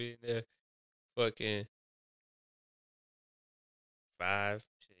trying to be in there fucking 5,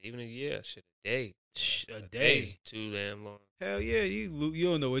 shit, even a year, shit, a day. A Day's day. too damn long. Hell yeah, you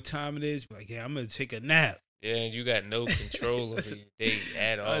don't know what time it is. Like, yeah, I'm gonna take a nap. Yeah, and you got no control over your day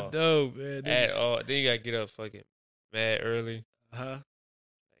at all. I know, man. At all. Then you gotta get up fucking mad early. Huh?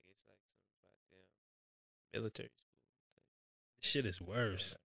 Like it's like some goddamn military school. Shit is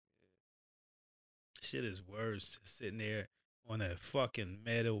worse. Shit is worse. Just sitting there on a fucking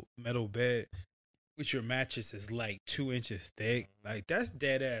metal bed with your mattress is like 2 inches thick. Like, that's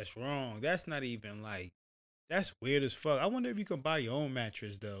dead ass wrong. That's not even like, that's weird as fuck. I wonder if you can buy your own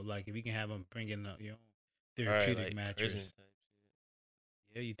mattress though. Like, if you can have them bring in your own therapeutic Right, like mattress. prison type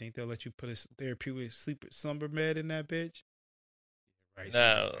shit. Yeah, you think they'll let you put a therapeutic slumber bed in that bitch? Right.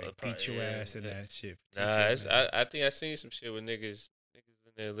 Nah, right. probably, Beat your yeah, ass in yeah. that shit. Nah, I think I seen some shit with niggas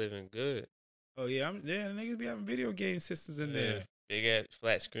in there living good. Oh yeah, niggas be having video game systems in there. Big ass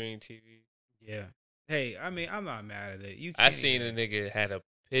flat screen TV. Yeah. Hey, I mean, I'm not mad at it. I seen a nigga had a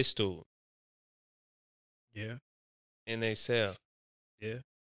pistol Yeah. in they cell. Yeah.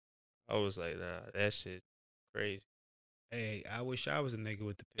 I was like, nah, that shit crazy. Hey, I wish I was a nigga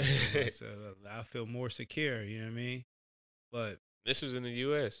with the pistol myself. I feel more secure. You know what I mean? But This was in the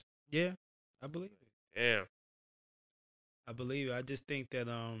U.S. yeah, I believe it. Damn. I believe it. I just think that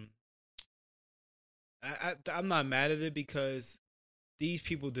I'm not mad at it because these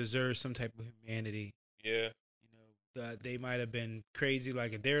people deserve some type of humanity. Yeah. That they might have been crazy.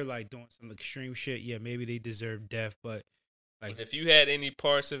 Like if they're like doing some extreme shit, yeah, maybe they deserve death. But like, if you had any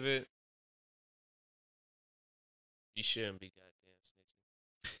parts of it, you shouldn't be goddamn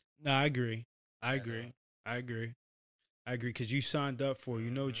snitching. no, I agree. I agree. Because you signed up for it.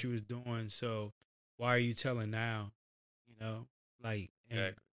 You know what you was doing. So why are you telling now? You know, like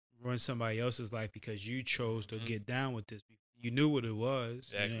and ruin somebody else's life because you chose to get down with this. You knew what it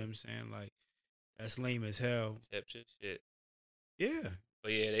was. You know what I'm saying? Like. That's lame as hell. Except shit. Yeah.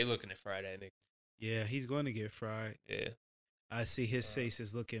 But yeah, they looking to fry that nigga. Yeah, he's going to get fried. Yeah. I see his face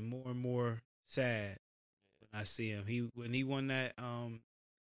is looking more and more sad when I see him. When he won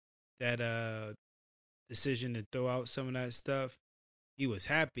that decision to throw out some of that stuff, he was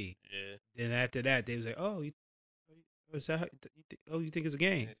happy. Yeah. Then after that, they was like, "Oh, you think it's a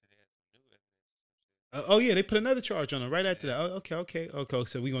game?" Oh yeah, they put another charge on him right after that. Oh, okay.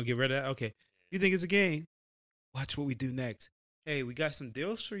 So we gonna get rid of that. Okay. You think it's a game? Watch what we do next. Hey, we got some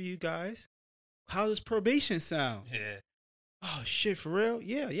deals for you guys. How does probation sound? Yeah. Oh, shit, for real?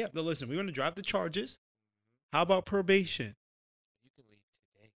 Yeah. No, listen, we're going to drop the charges. How about probation? You can leave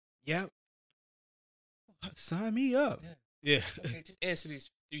today. Yep. Sign me up. Yeah. Okay, just answer these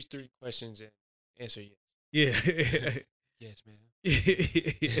 3 questions and answer yes. Yeah. Yes, ma'am.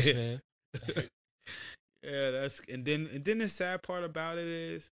 Yes, ma'am. Yeah, and then the sad part about it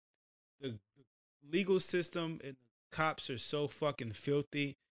is the legal system and the cops are so fucking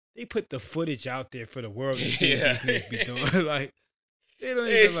filthy. They put the footage out there for the world to see what these niggas be doing. Like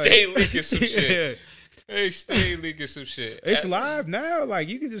they stay leaking some shit. They stay leaking some shit. It's live now. Like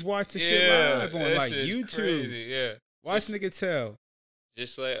you can just watch the shit live on like YouTube. Crazy. Yeah. Watch nigga tell.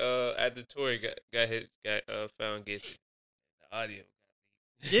 Just like at the Tory got found guilty. The audio.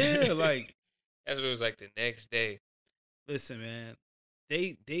 Yeah, like that's what it was like the next day. Listen, man.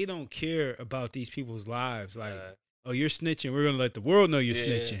 They don't care about these people's lives. Like, oh, you're snitching. We're gonna let the world know you're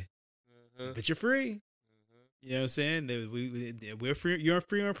snitching, but you're free. You know what I'm saying? We're free. You're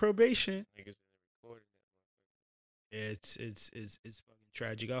free on probation. It's fucking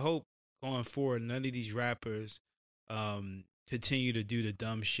tragic. I hope going forward, none of these rappers continue to do the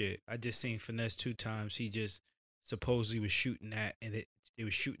dumb shit. I just seen Finesse 2 times. He just supposedly was shooting at, and they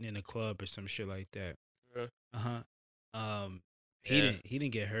was shooting in a club or some shit like that. He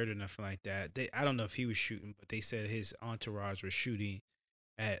didn't get hurt or nothing like that. I don't know if he was shooting, but they said his entourage was shooting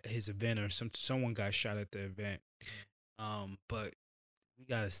at his event or someone got shot at the event. But we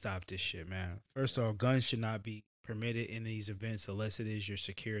gotta stop this shit, man. First of all, guns should not be permitted in these events unless it is your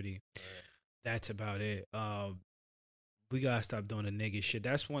security. That's about it. We gotta stop doing the nigga shit.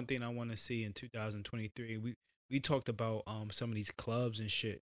 That's one thing I want to see in 2023. We talked about some of these clubs and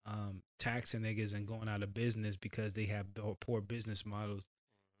shit. Taxing niggas and going out of business because they have poor business models.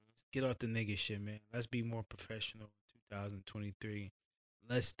 Get off the nigga shit, man. Let's be more professional in 2023.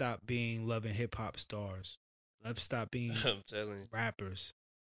 Let's stop being loving hip hop stars. Let's stop being rappers.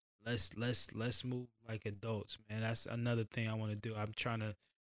 Let's move like adults, man. That's another thing I want to do. I'm trying to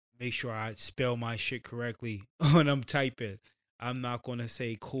make sure I spell my shit correctly when I'm typing. I'm not gonna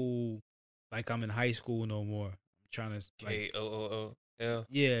say cool like I'm in high school no more. I'm trying to like KOOO.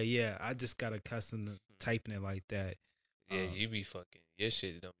 Yeah. I just got accustomed to typing it like that. Yeah, you be fucking your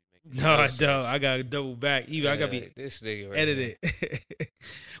shit don't be making no sense. I don't. I gotta double back. I gotta be this nigga right edited.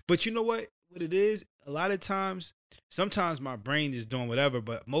 But you know what it is? A lot of times, sometimes my brain is doing whatever,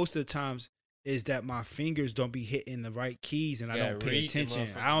 but most of the times is that my fingers don't be hitting the right keys and I don't pay attention.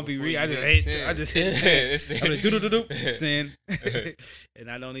 I don't be reading. I just hit send. I'm like do send.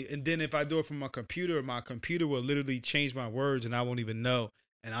 And I don't even, and then if I do it from my computer will literally change my words and I won't even know.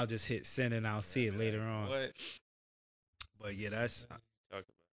 And I'll just hit send and I'll see it later on. What? But yeah, that's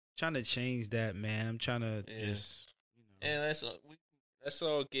trying to change that, man. I'm trying to just and let's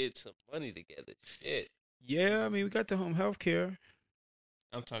all get some money together. Shit. Yeah, I mean we got the home health care.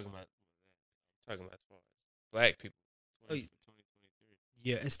 I'm talking about as far as black people. 2023.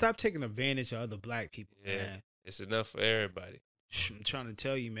 Yeah, and stop taking advantage of other black people, man. It's enough for everybody. I'm trying to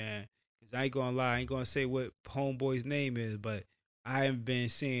tell you, man, because I ain't going to lie. I ain't going to say what homeboy's name is, but I haven't been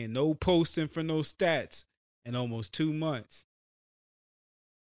seeing no posting for no stats in almost 2 months.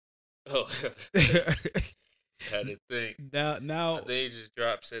 Oh. Had to think. Now. I think he just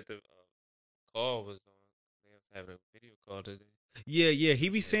dropped, said the call was on. They was having a video call today. Yeah. He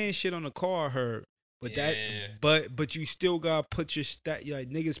be saying shit on the call, I heard. But but you still gotta put your like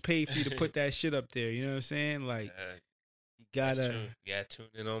niggas pay for you to put that shit up there. You know what I'm saying? Like you gotta tune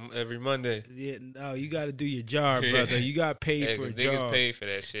in on every Monday. Yeah, no, you gotta do your job, brother. You got paid for a job. Niggas pay for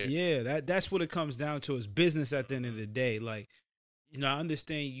that shit. Yeah, that's what it comes down to. Is business at the end of the day. Like I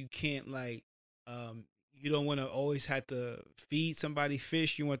understand you can't you don't want to always have to feed somebody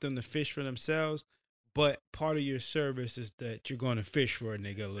fish. You want them to fish for themselves. But part of your service is that you're going to fish for a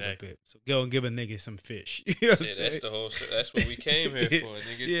nigga a little bit. So go and give a nigga some fish. You know what I'm saying? That's the whole. That's what we came here for,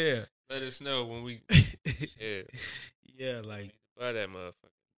 nigga. Yeah. Let us know when we. Yeah, like buy that motherfucker.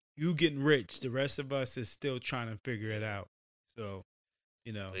 You getting rich. The rest of us is still trying to figure it out. So,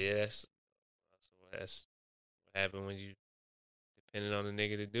 But yeah, that's what happened when you depended on the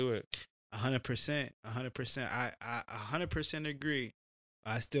nigga to do it. 100%. I 100% agree.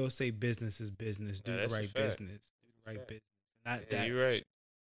 I still say business is business. Do the right business. Do the right business. Not that. You're right.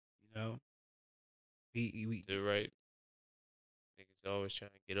 We do right. Niggas always trying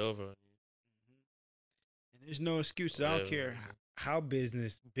to get over on you. And there's no excuses. I don't care how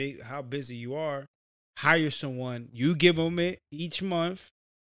busy you are. Hire someone. You give them it each month,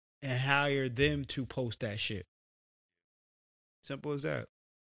 and hire them to post that shit. Simple as that.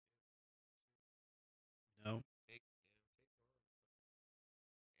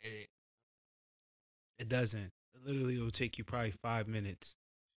 It doesn't. Literally, it will take you probably 5 minutes,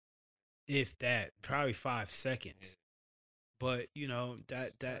 if that. Probably 5 seconds. But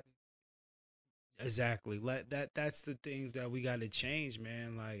that exactly. That's the things that we got to change,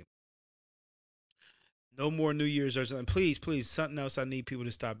 man. Like, no more New Year's or something. Please, something else I need people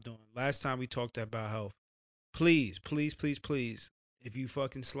to stop doing. Last time we talked about health. Please. If you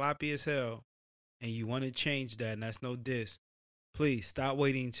fucking sloppy as hell and you want to change that, and that's no diss, please stop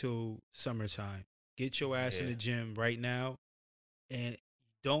waiting till summertime. Get your ass in the gym right now, and you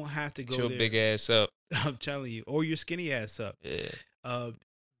don't have to go your there. Big ass up. I'm telling you, or your skinny ass up. Yeah.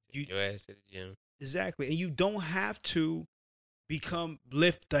 Your ass to the gym. Exactly, and you don't have to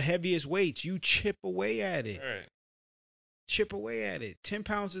lift the heaviest weights. You chip away at it. All right. Chip away at it. 10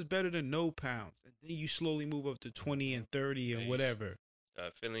 pounds is better than no pounds. And then you slowly move up to 20 and 30 and whatever.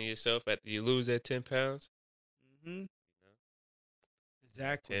 Start feeling yourself after you lose that 10 pounds. Mm-hmm.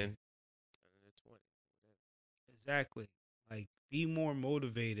 Exactly. 10, 20. Exactly. Like, be more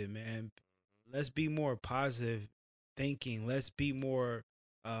motivated, man. Let's be more positive thinking. Let's be more,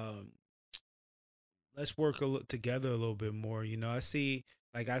 let's work together a little bit more. I've seen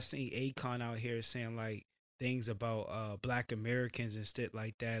Akon out here saying like things about Black Americans and shit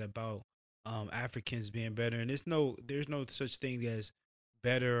like that, about Africans being better. And there's no such thing as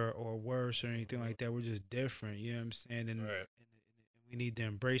better or worse or anything like that. We're just different. You know what I'm saying? And we need to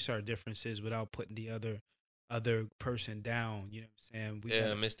embrace our differences without putting the other person down. You know what I'm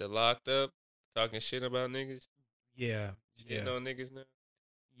saying? Mr. Locked Up talking shit about niggas. Yeah. Shitting on niggas now.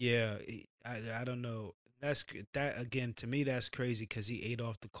 Yeah, I don't know. That again, to me, that's crazy because he ate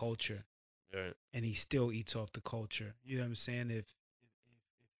off the culture, right? And he still eats off the culture. You know what I'm saying?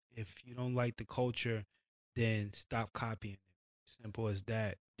 If you don't like the culture, then stop copying it. Simple as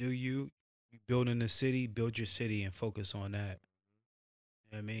that. You building a city, build your city and focus on that.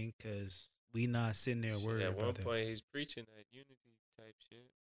 You know what I mean? Because we not sitting there worried about that. At one point, he's preaching that unity type shit.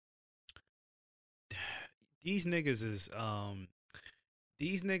 These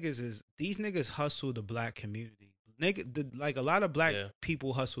niggas hustle the Black community. Like a lot of Black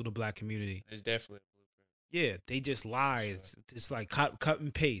people hustle the Black community. It's definitely a blueprint. Yeah, they just lie. It's like cut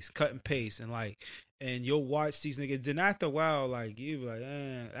and paste, and you'll watch these niggas. And after a while, like you be like,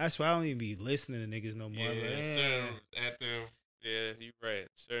 that's why I don't even be listening to niggas no more. Yeah, you right.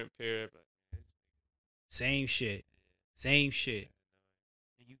 Certain period, same shit. And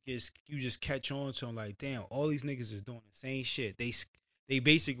you just catch on to them like, damn, all these niggas is doing the same shit. They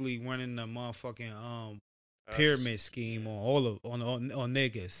basically running the motherfucking pyramid scheme on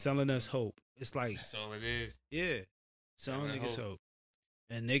niggas, selling us hope. It's like that's all it is. Yeah, selling niggas hope.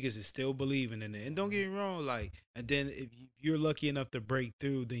 And niggas is still believing in it. And don't get me wrong, like, and then if you're lucky enough to break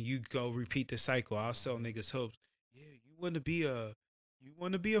through, then you go repeat the cycle. I'll sell niggas hopes. Yeah, you want to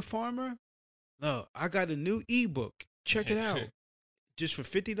be a farmer? No, I got a new ebook. Check it out. Just for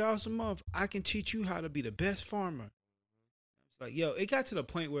 $50 a month, I can teach you how to be the best farmer. It's like, yo, it got to the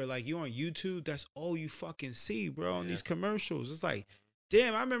point where, like, you on YouTube, that's all you fucking see, bro, on these commercials. It's like,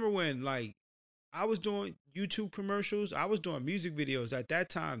 damn, I remember when, like, I was doing YouTube commercials. I was doing music videos. At that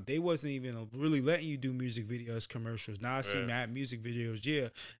time, they wasn't even really letting you do music videos commercials. Now I see mad music videos, yeah.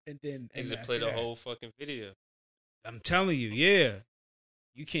 And then niggas play the whole fucking video. I'm telling you, yeah.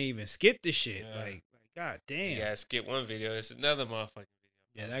 You can't even skip the shit. Yeah. Like, god damn. You gotta skip one video. It's another motherfucking video.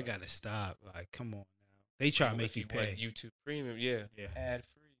 Yeah, that gotta stop. Like, come on now. They try to make you pay. YouTube Premium, yeah. Ad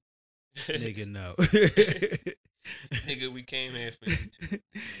free. Nigga, no. Nigga, we came here for YouTube.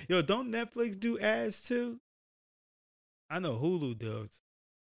 Yo, don't Netflix do ads too? I know Hulu does.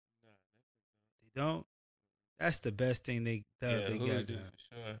 They don't? That's the best thing they Hulu got. do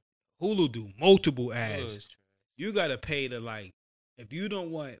for sure. Hulu do multiple Hulu ads. is trash. You gotta pay to like if you don't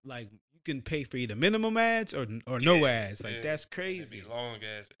want like you can pay for either minimum ads or no Yeah, ads. Like yeah. that's It crazy. be long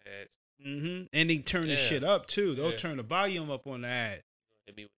ass ads. And they turn the Yeah. shit up too. They'll Yeah. turn the volume up on the ad.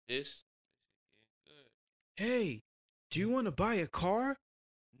 It be with this. Good. Hey, do you want to buy a car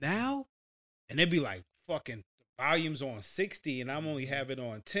now? And they'd be like, fucking volume's on 60 and I'm only have it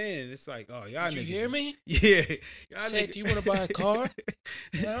on 10. It's like, oh, y'all Did you niggas. hear me? Yeah. Y'all Said, niggas- do you want to buy a car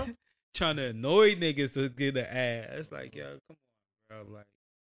now? Trying to annoy niggas to get an ad. It's like, yo, come on, bro. Like,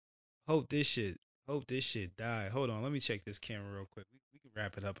 hope this shit die. Hold on, let me check this camera real quick. We can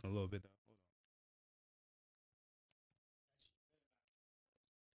wrap it up in a little bit though. Hold on.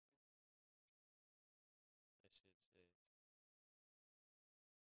 That shit said,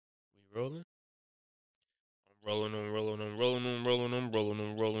 we rolling?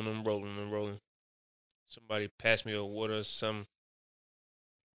 I'm rolling. Somebody pass me a water or something.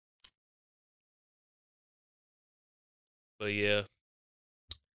 But yeah.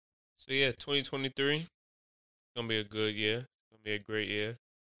 So yeah, 2023. Gonna be a good year. Gonna be a great year.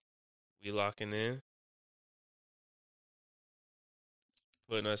 We locking in.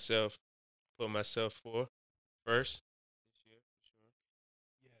 Put myself for first this year for sure.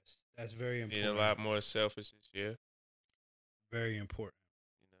 Yes, that's very Being important. a lot more selfish this year. Very important.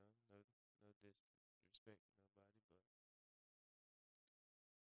 You know, no disrespect to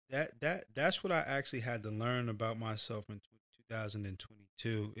nobody, but That's what I actually had to learn about myself in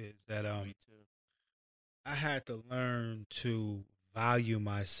 2022 is that me too. I had to learn to value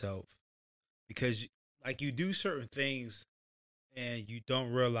myself because like you do certain things and you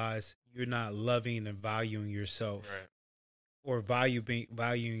don't realize you're not loving and valuing yourself Right. or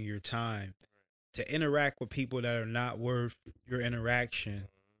valuing your time. To interact with people that are not worth your interaction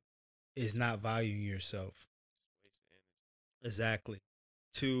is not valuing yourself. Waste of energy. Exactly.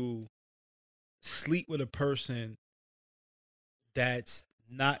 To sleep with a person that's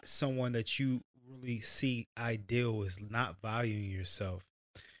not someone that you really see ideal is not valuing yourself.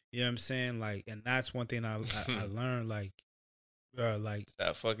 You know what I'm saying? Like, and that's one thing I learned. Like,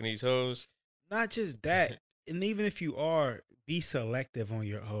 Stop fucking these hoes. not just that, and even if you are, be selective on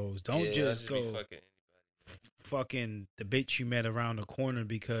your hoes. Don't just be go fucking anybody. fucking the bitch you met around the corner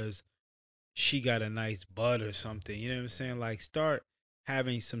because she got a nice butt or something. You know what I'm saying? Like, start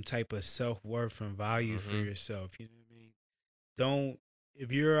having some type of self-worth and value for Mhm. yourself. You know what I mean? Don't,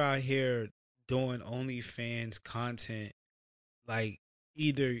 if you're out here doing OnlyFans content, like,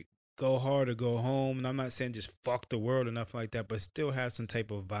 either go hard or go home. And I'm not saying just fuck the world or nothing like that, but still have some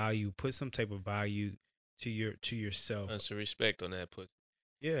type of value. Put some type of value to yourself. Put some respect on that pussy.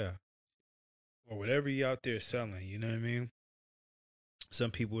 Yeah. Or whatever you out there selling, you know what I mean? Some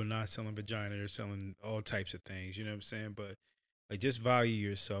people are not selling vagina, they're selling all types of things, you know what I'm saying? But like just value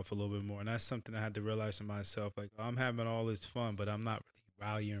yourself a little bit more. And that's something I had to realize in myself. Like, I'm having all this fun, but I'm not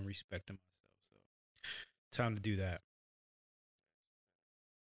really valuing and respecting myself. So time to do that.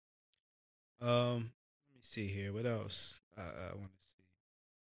 Let me see here. What else I want to see?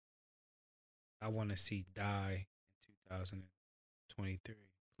 I want to see die in 2023.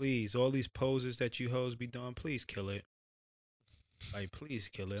 Please, all these poses that you hoes be doing, please kill it. Like, please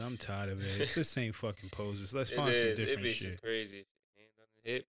kill it. I'm tired of it. It's the same fucking poses. Let's find some different It be shit. some crazy. Hand on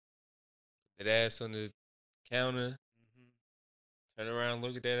the hip. That ass on the counter. Turn around,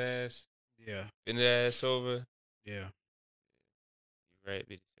 look at that ass. Yeah, Bend that ass over. yeah. You right,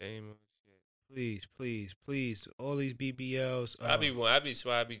 be the same old shit. Please, please, please. All these BBLs. I be just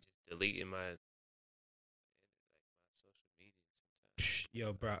deleting my social media sometimes.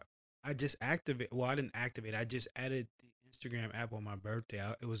 Yo, bro. I just activate. Well, I didn't activate. I just added the Instagram app on my birthday.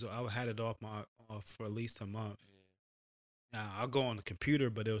 I had it off for at least a month. Yeah. Now I'll go on the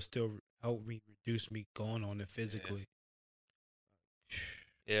computer, but it'll still help me reduce me going on it physically.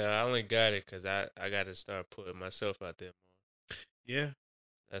 Yeah, I only got it because I got to start putting myself out there more. Yeah.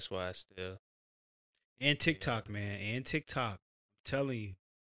 That's why I still. And TikTok, man. And TikTok. I'm telling you,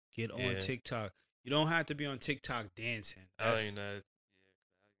 get on Yeah. TikTok. You don't have to be on TikTok dancing. I don't That's- even know.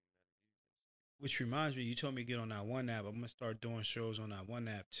 Which reminds me, you told me to get on that one app. I'm gonna start doing shows on that one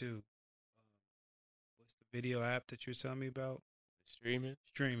app too. What's the video app that you were telling me about? Streaming?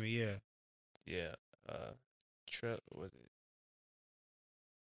 Streaming, yeah. Yeah. Was it?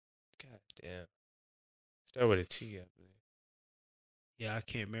 God damn. Start with a T, I believe. Yeah, I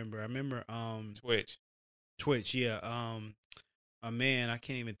can't remember. I remember Twitch. yeah. A man, I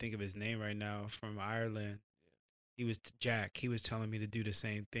can't even think of his name right now, from Ireland. He was Jack. He was telling me to do the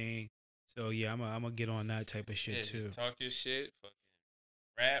same thing. So yeah, I'm gonna get on that type of shit too. Just talk your shit, fucking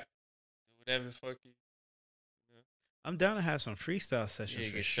rap, do whatever the fuck you I'm down to have some freestyle sessions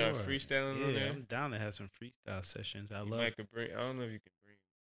Yeah, for you sure. start freestyling on Yeah, there. I'm down to have some freestyle sessions. I You love. might could bring. I don't know if you can bring.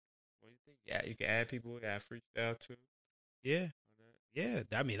 What do you think? Yeah, you can add people that freestyle too. Yeah, yeah.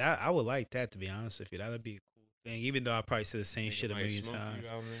 I mean, I would like that, to be honest with you. That'd be a cool thing. Even though I probably say the same shit a million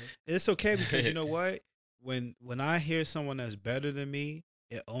times. It's okay because you know what? When I hear someone that's better than me,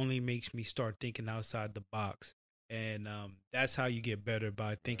 it only makes me start thinking outside the box, and that's how you get better,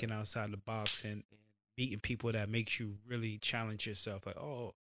 by thinking outside the box and meeting people that makes you really challenge yourself. Like,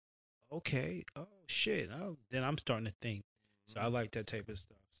 oh, okay, oh shit, oh, then I'm starting to think. So I like that type of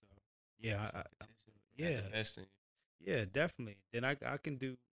stuff. So yeah, yeah, yeah, definitely. Then I can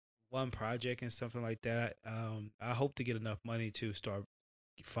do one project and something like that. I hope to get enough money to start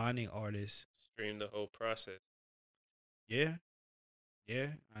finding artists. Stream the whole process. Yeah, yeah.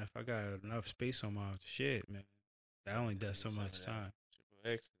 If I got enough space on my shit, man, that only does so much time.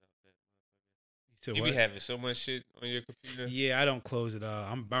 Triple X. So You be having so much shit on your computer. Yeah, I don't close it up.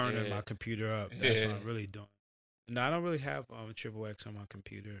 I'm burning my computer up. That's what I'm really doing. No, I don't really have Triple X on my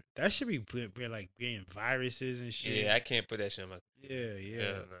computer. That should be like being viruses and shit. Yeah, I can't put that shit on my computer. Yeah.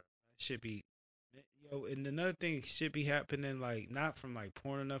 No. That should be. And another thing should be happening, like, not from like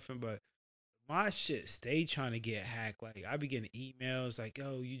porn or nothing, but my shit stay trying to get hacked. Like, I be getting emails like,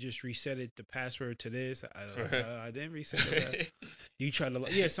 "Oh, you just reset the password to this." I didn't reset it. You tried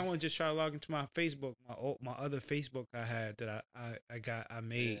to, someone just tried to log into my Facebook, my other Facebook I had that I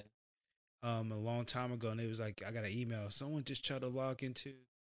made a long time ago, and it was like, I got an email. Someone just tried to log into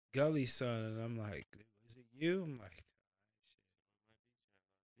Gully Son, and I'm like, "Is it you?" I'm like,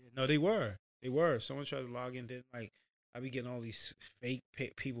 no, they were. Someone tried to log in. Then, like, I be getting all these fake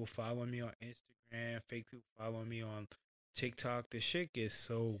people following me on Instagram, fake people following me on TikTok. The shit gets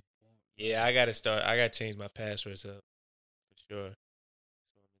so. Yeah, I gotta start. I gotta change my passwords up for sure.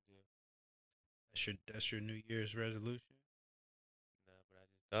 That's your New Year's resolution. Nah, but I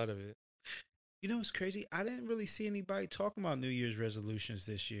just thought of it. You know what's crazy? I didn't really see anybody talking about New Year's resolutions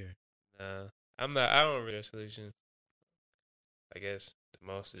this year. Nah, I'm not. I don't really resolution. I guess the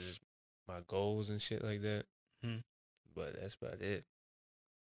most is my goals and shit like that. But that's about it.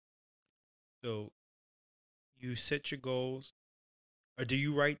 So, you set your goals, or do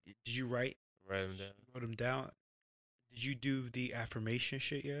you write? Did you write? Write them down. Wrote them down. Did you do the affirmation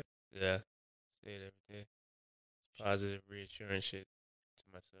shit yet? Yeah, say it every day. Positive, reassuring shit to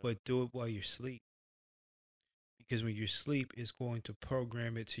myself. But do it while you sleep, because when you sleep, it's going to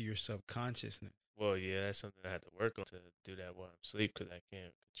program it to your subconsciousness. Well, yeah, that's something I have to work on to do that while I'm asleep, because I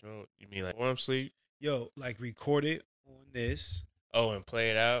can't control it. You mean like while I'm asleep? Yo, like, record it on this. Oh, and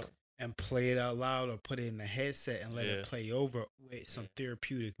play it out? And play it out loud, or put it in the headset and let it play over with some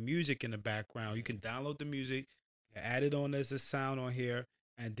therapeutic music in the background. You can download the music, add it on as a sound on here,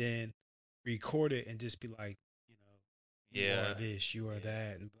 and then record it and just be like, you are this, you are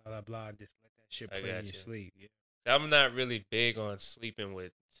that, and blah, blah, blah. Just let that shit play in your sleep. Yeah. I'm not really big on sleeping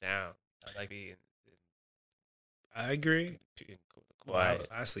with sound. I like being. I agree. Quiet.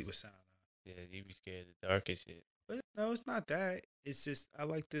 I sleep with sound. Yeah, you be scared of the dark and shit. But no, it's not that. It's just I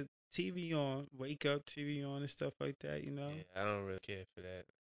like the TV on, wake up TV on and stuff like that, Yeah, I don't really care for that.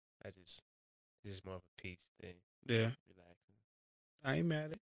 It's just more of a peace thing. Yeah. Relaxing. I ain't mad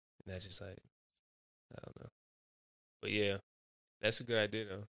at it. And that's just like, I don't know. But yeah, that's a good idea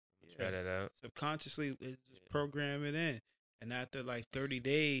though. Try that out. Subconsciously, just program it in. And after like 30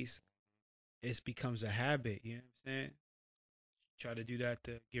 days, it becomes a habit. You know what I'm saying? Try to do that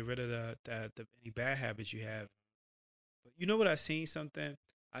to get rid of the any bad habits you have. But you know what? I seen something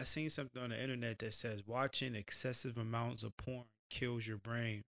on the internet that says watching excessive amounts of porn kills your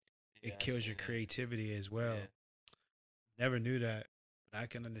brain. It kills your creativity as well. Yeah. Never knew that, but I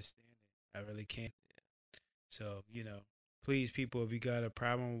can understand it. I really can. Yeah. So, please, people, if you got a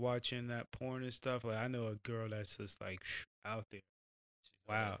problem watching that porn and stuff, like, I know a girl that's just like out there.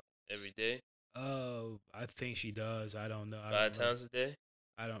 Wow. Every day? I think she does. I don't know. 5 times a day?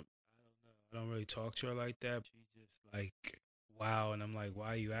 I don't know. I don't really talk to her like that. She just like, wow. And I'm like,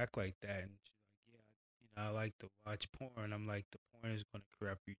 why you act like that? And she's like, yeah, I like to watch porn. I'm like, the porn is going to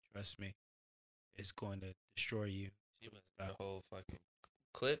corrupt you. Trust me. It's going to destroy you. She went the whole fucking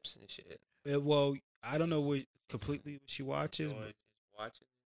clips and shit. Well, I don't know what she watches. Watching.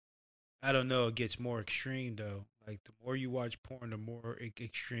 I don't know. It gets more extreme though. Like, the more you watch porn, the more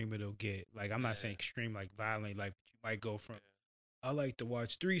extreme it'll get. Like, I'm not saying extreme like violent. Like, you might go from, I like to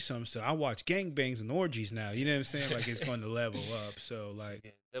watch threesomes, so I watch gangbangs and orgies now. You know what I'm saying? Like, it's going to level up. So,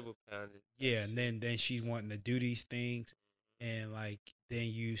 like, double pounded. Yeah, and then she's wanting to do these things, and like,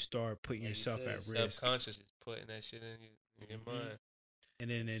 then you start putting yourself at risk. Subconscious is putting that shit in your mind, and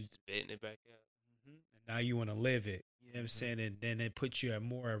then spitting it back out. And now you want to live it. You know what I'm saying? And then it puts you at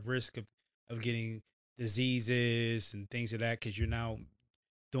more at risk of getting diseases and things of that because you're now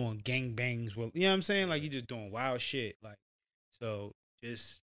doing gangbangs. Well, you know what I'm saying? Like, you're just doing wild shit. Like, so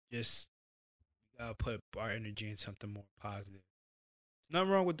just gotta put our energy in something more positive. There's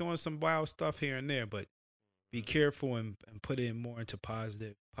nothing wrong with doing some wild stuff here and there, but be careful and put it more into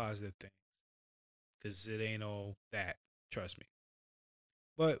positive things because it ain't all that. Trust me.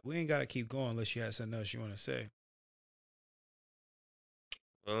 But we ain't gotta keep going unless you have something else you want to say.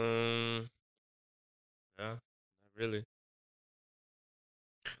 No, not really.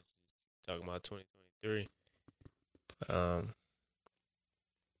 Talking about 2023. When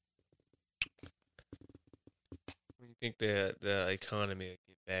you think the economy will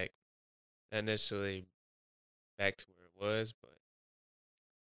get back, not necessarily back to where it was, but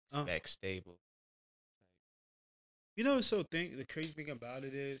it's back stable. You know, the crazy thing about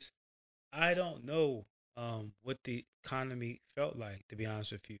it is, I don't know what the economy felt like, to be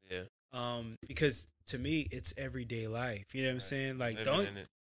honest with you. Yeah. Because to me, it's everyday life. You know what I'm saying? Like, the Living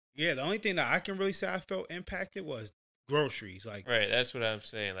only thing that I can really say I felt impacted was groceries. Like, right, that's what I'm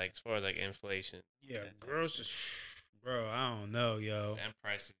saying. Like, as far as like inflation. Yeah, groceries, bro. I don't know, yo. That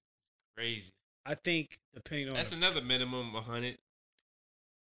price is crazy. I think depending on that's another minimum 100.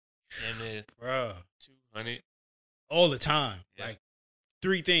 And then bro, 200 all the time. Yeah. Like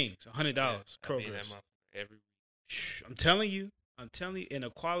 3 things, $100. Yeah, Kroger's. Every week. I'm telling you, and the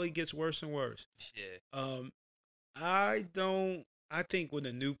quality gets worse and worse. Yeah. I think when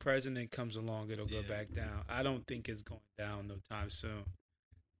the new president comes along, it'll go back down. I don't think it's going down no time soon.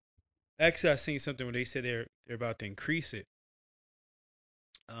 Actually, I seen something where they said they're about to increase it.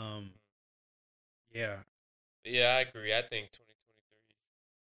 Yeah. Yeah, I agree. I think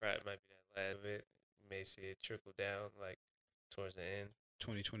 2023 might be that last of it. You may see it trickle down like towards the end.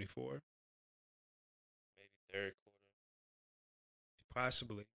 2024. Maybe third quarter.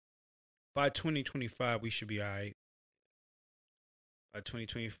 Possibly. By 2025, we should be all right. By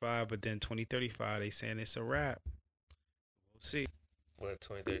 2025, but then 2035, they saying it's a wrap. We'll see. What,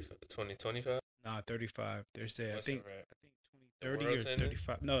 2025? Nah, 35. There's that. I think 2030 or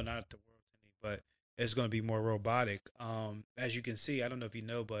 35. No, not the world ending, but it's going to be more robotic. As you can see, I don't know if you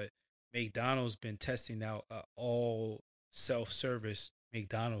know, but McDonald's been testing out all self-service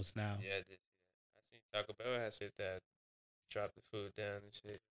McDonald's now. Yeah, I seen Taco Bell has said that drop the food down and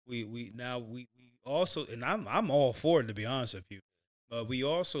shit. We also, and I'm all for it, to be honest with you. But we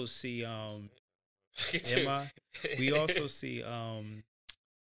also see we also see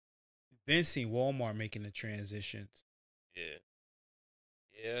been seeing Walmart making the transitions.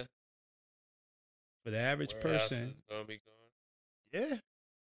 Yeah. For the average person, gonna be gone. Yeah.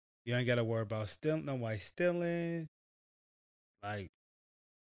 You ain't gotta worry about nobody stealing. Like,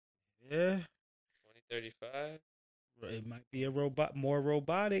 yeah. 2035. It might be more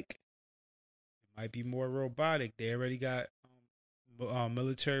robotic. It might be more robotic. They already got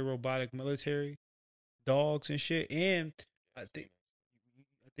military dogs and shit. And I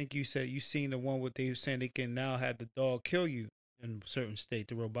think you said you seen the one where they were saying they can now have the dog kill you in certain state.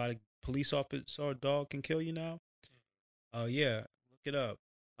 The robotic police officer dog can kill you now. Oh yeah, look it up.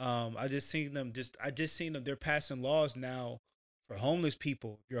 I just seen them. They're passing laws now for homeless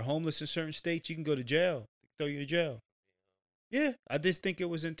people. If you're homeless in certain states, you can go to jail. They throw you to jail. Yeah, I just think it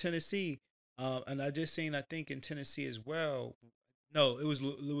was in Tennessee, and I just seen I think in Tennessee as well. No, it was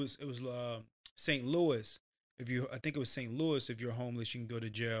St. Louis. I think it was St. Louis. If you're homeless, you can go to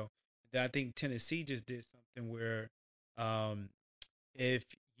jail. Then I think Tennessee just did something where, if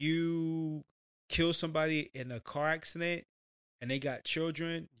you kill somebody in a car accident and they got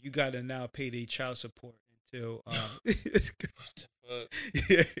children, you got to now pay their child support until.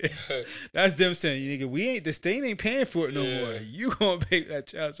 Yeah, that's them saying, nigga, the state ain't paying for it no more. You gonna pay that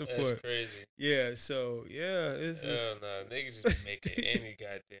child support? That's crazy. Yeah, so yeah, it's hell no, niggas just making any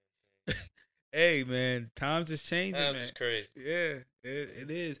goddamn thing. Hey man, times is changing. Times man. is crazy. Yeah,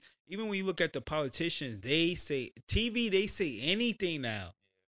 it is. Even when you look at the politicians, they say anything now.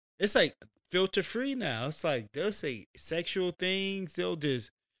 It's like filter free now. It's like they'll say sexual things. They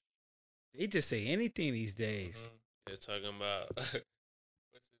just say anything these days. Mm-hmm. They're talking about what's the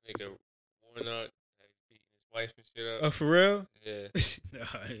nigga Warnock beating his wife and shit up. Oh, for real? Yeah. No,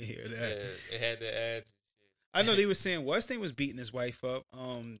 I didn't hear that. Yeah, they had the ads and shit. I know they were saying Weston was beating his wife up.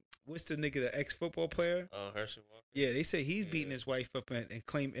 What's the nigga, the ex-football player? Herschel Walker. Yeah, they say he's beating his wife up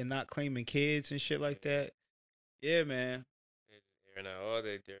and not claiming kids and shit like that. Yeah, man. They're just airing out all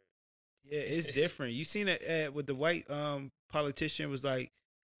their dirt. Yeah, it's different. You seen it with the white politician was like,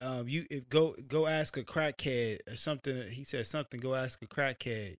 go ask a crackhead or something. He said something. Go ask a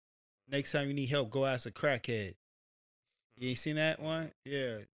crackhead. Next time you need help, go ask a crackhead. You ain't seen that one?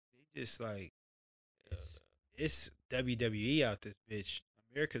 Yeah, they just like it's WWE out this bitch.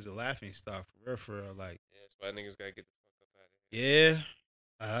 America's a laughing stock for real. Like, Yeah, that's why niggas gotta get the fuck up out of here.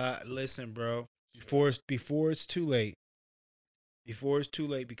 yeah. Listen, bro. Before it's too late. Before it's too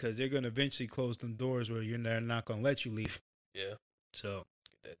late, because they're gonna eventually close them doors where they're not gonna let you leave. Yeah, So,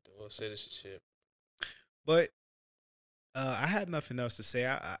 get that dual citizenship. but I had nothing else to say.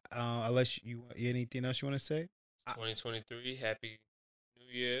 Unless you anything else you want to say? 2023. Happy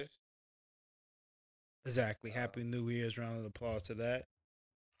New Year's. Exactly. Happy New Year's. Round of applause to that.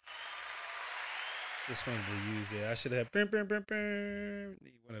 Just wanted to use it. I should have need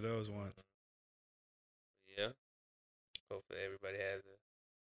one of those ones. Yeah. Hopefully everybody has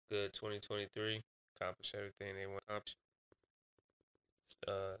a good 2023. Accomplish everything they want to accomplish.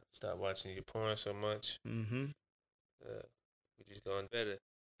 Stop watching your porn so much. Mm-hmm. We just going better.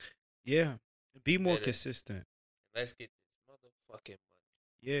 Yeah. Be more consistent. Let's get this motherfucking money.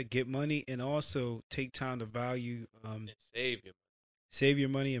 Yeah, get money and also take time to value and save your money. Save your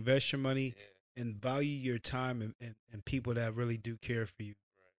money, invest your money, yeah. and value your time and people that really do care for you.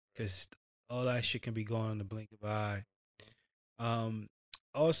 Because all that shit can be gone in the blink of an eye.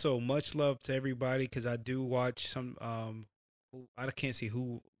 Also, much love to everybody, because I do watch some I can't see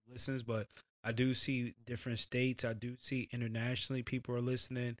who listens, but I do see different states. I do see internationally people are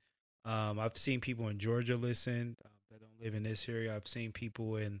listening. I've seen people in Georgia listen that don't live in this area. I've seen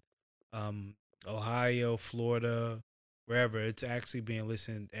people in Ohio, Florida, wherever. It's actually being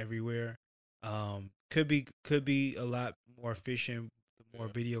listened everywhere. Could be a lot more efficient. The more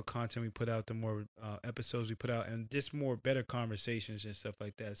video content we put out, the more episodes we put out, and just more better conversations and stuff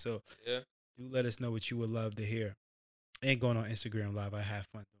like that. So do let us know what you would love to hear. And going on Instagram Live, I have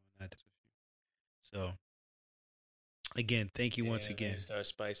fun doing that. So again, thank you once again. Start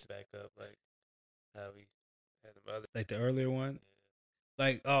spicing back up like how we had them other, like the earlier one. Yeah.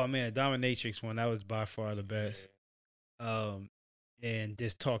 Like, oh man, Dominatrix one, that was by far the best. Yeah. And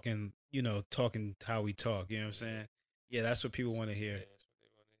just talking how we talk, you know what I'm saying? Yeah, that's what people want to hear.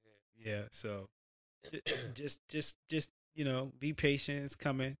 Yeah, so just be patient. It's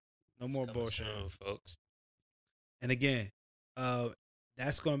coming. No more bullshit, folks. And again,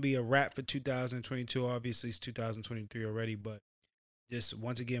 that's going to be a wrap for 2022. Obviously, it's 2023 already, but just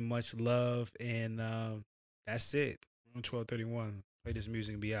once again, much love, and that's it. On 1231, play this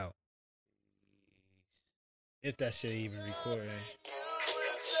music and be out. If that shit even recording.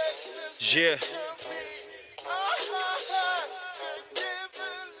 Yeah.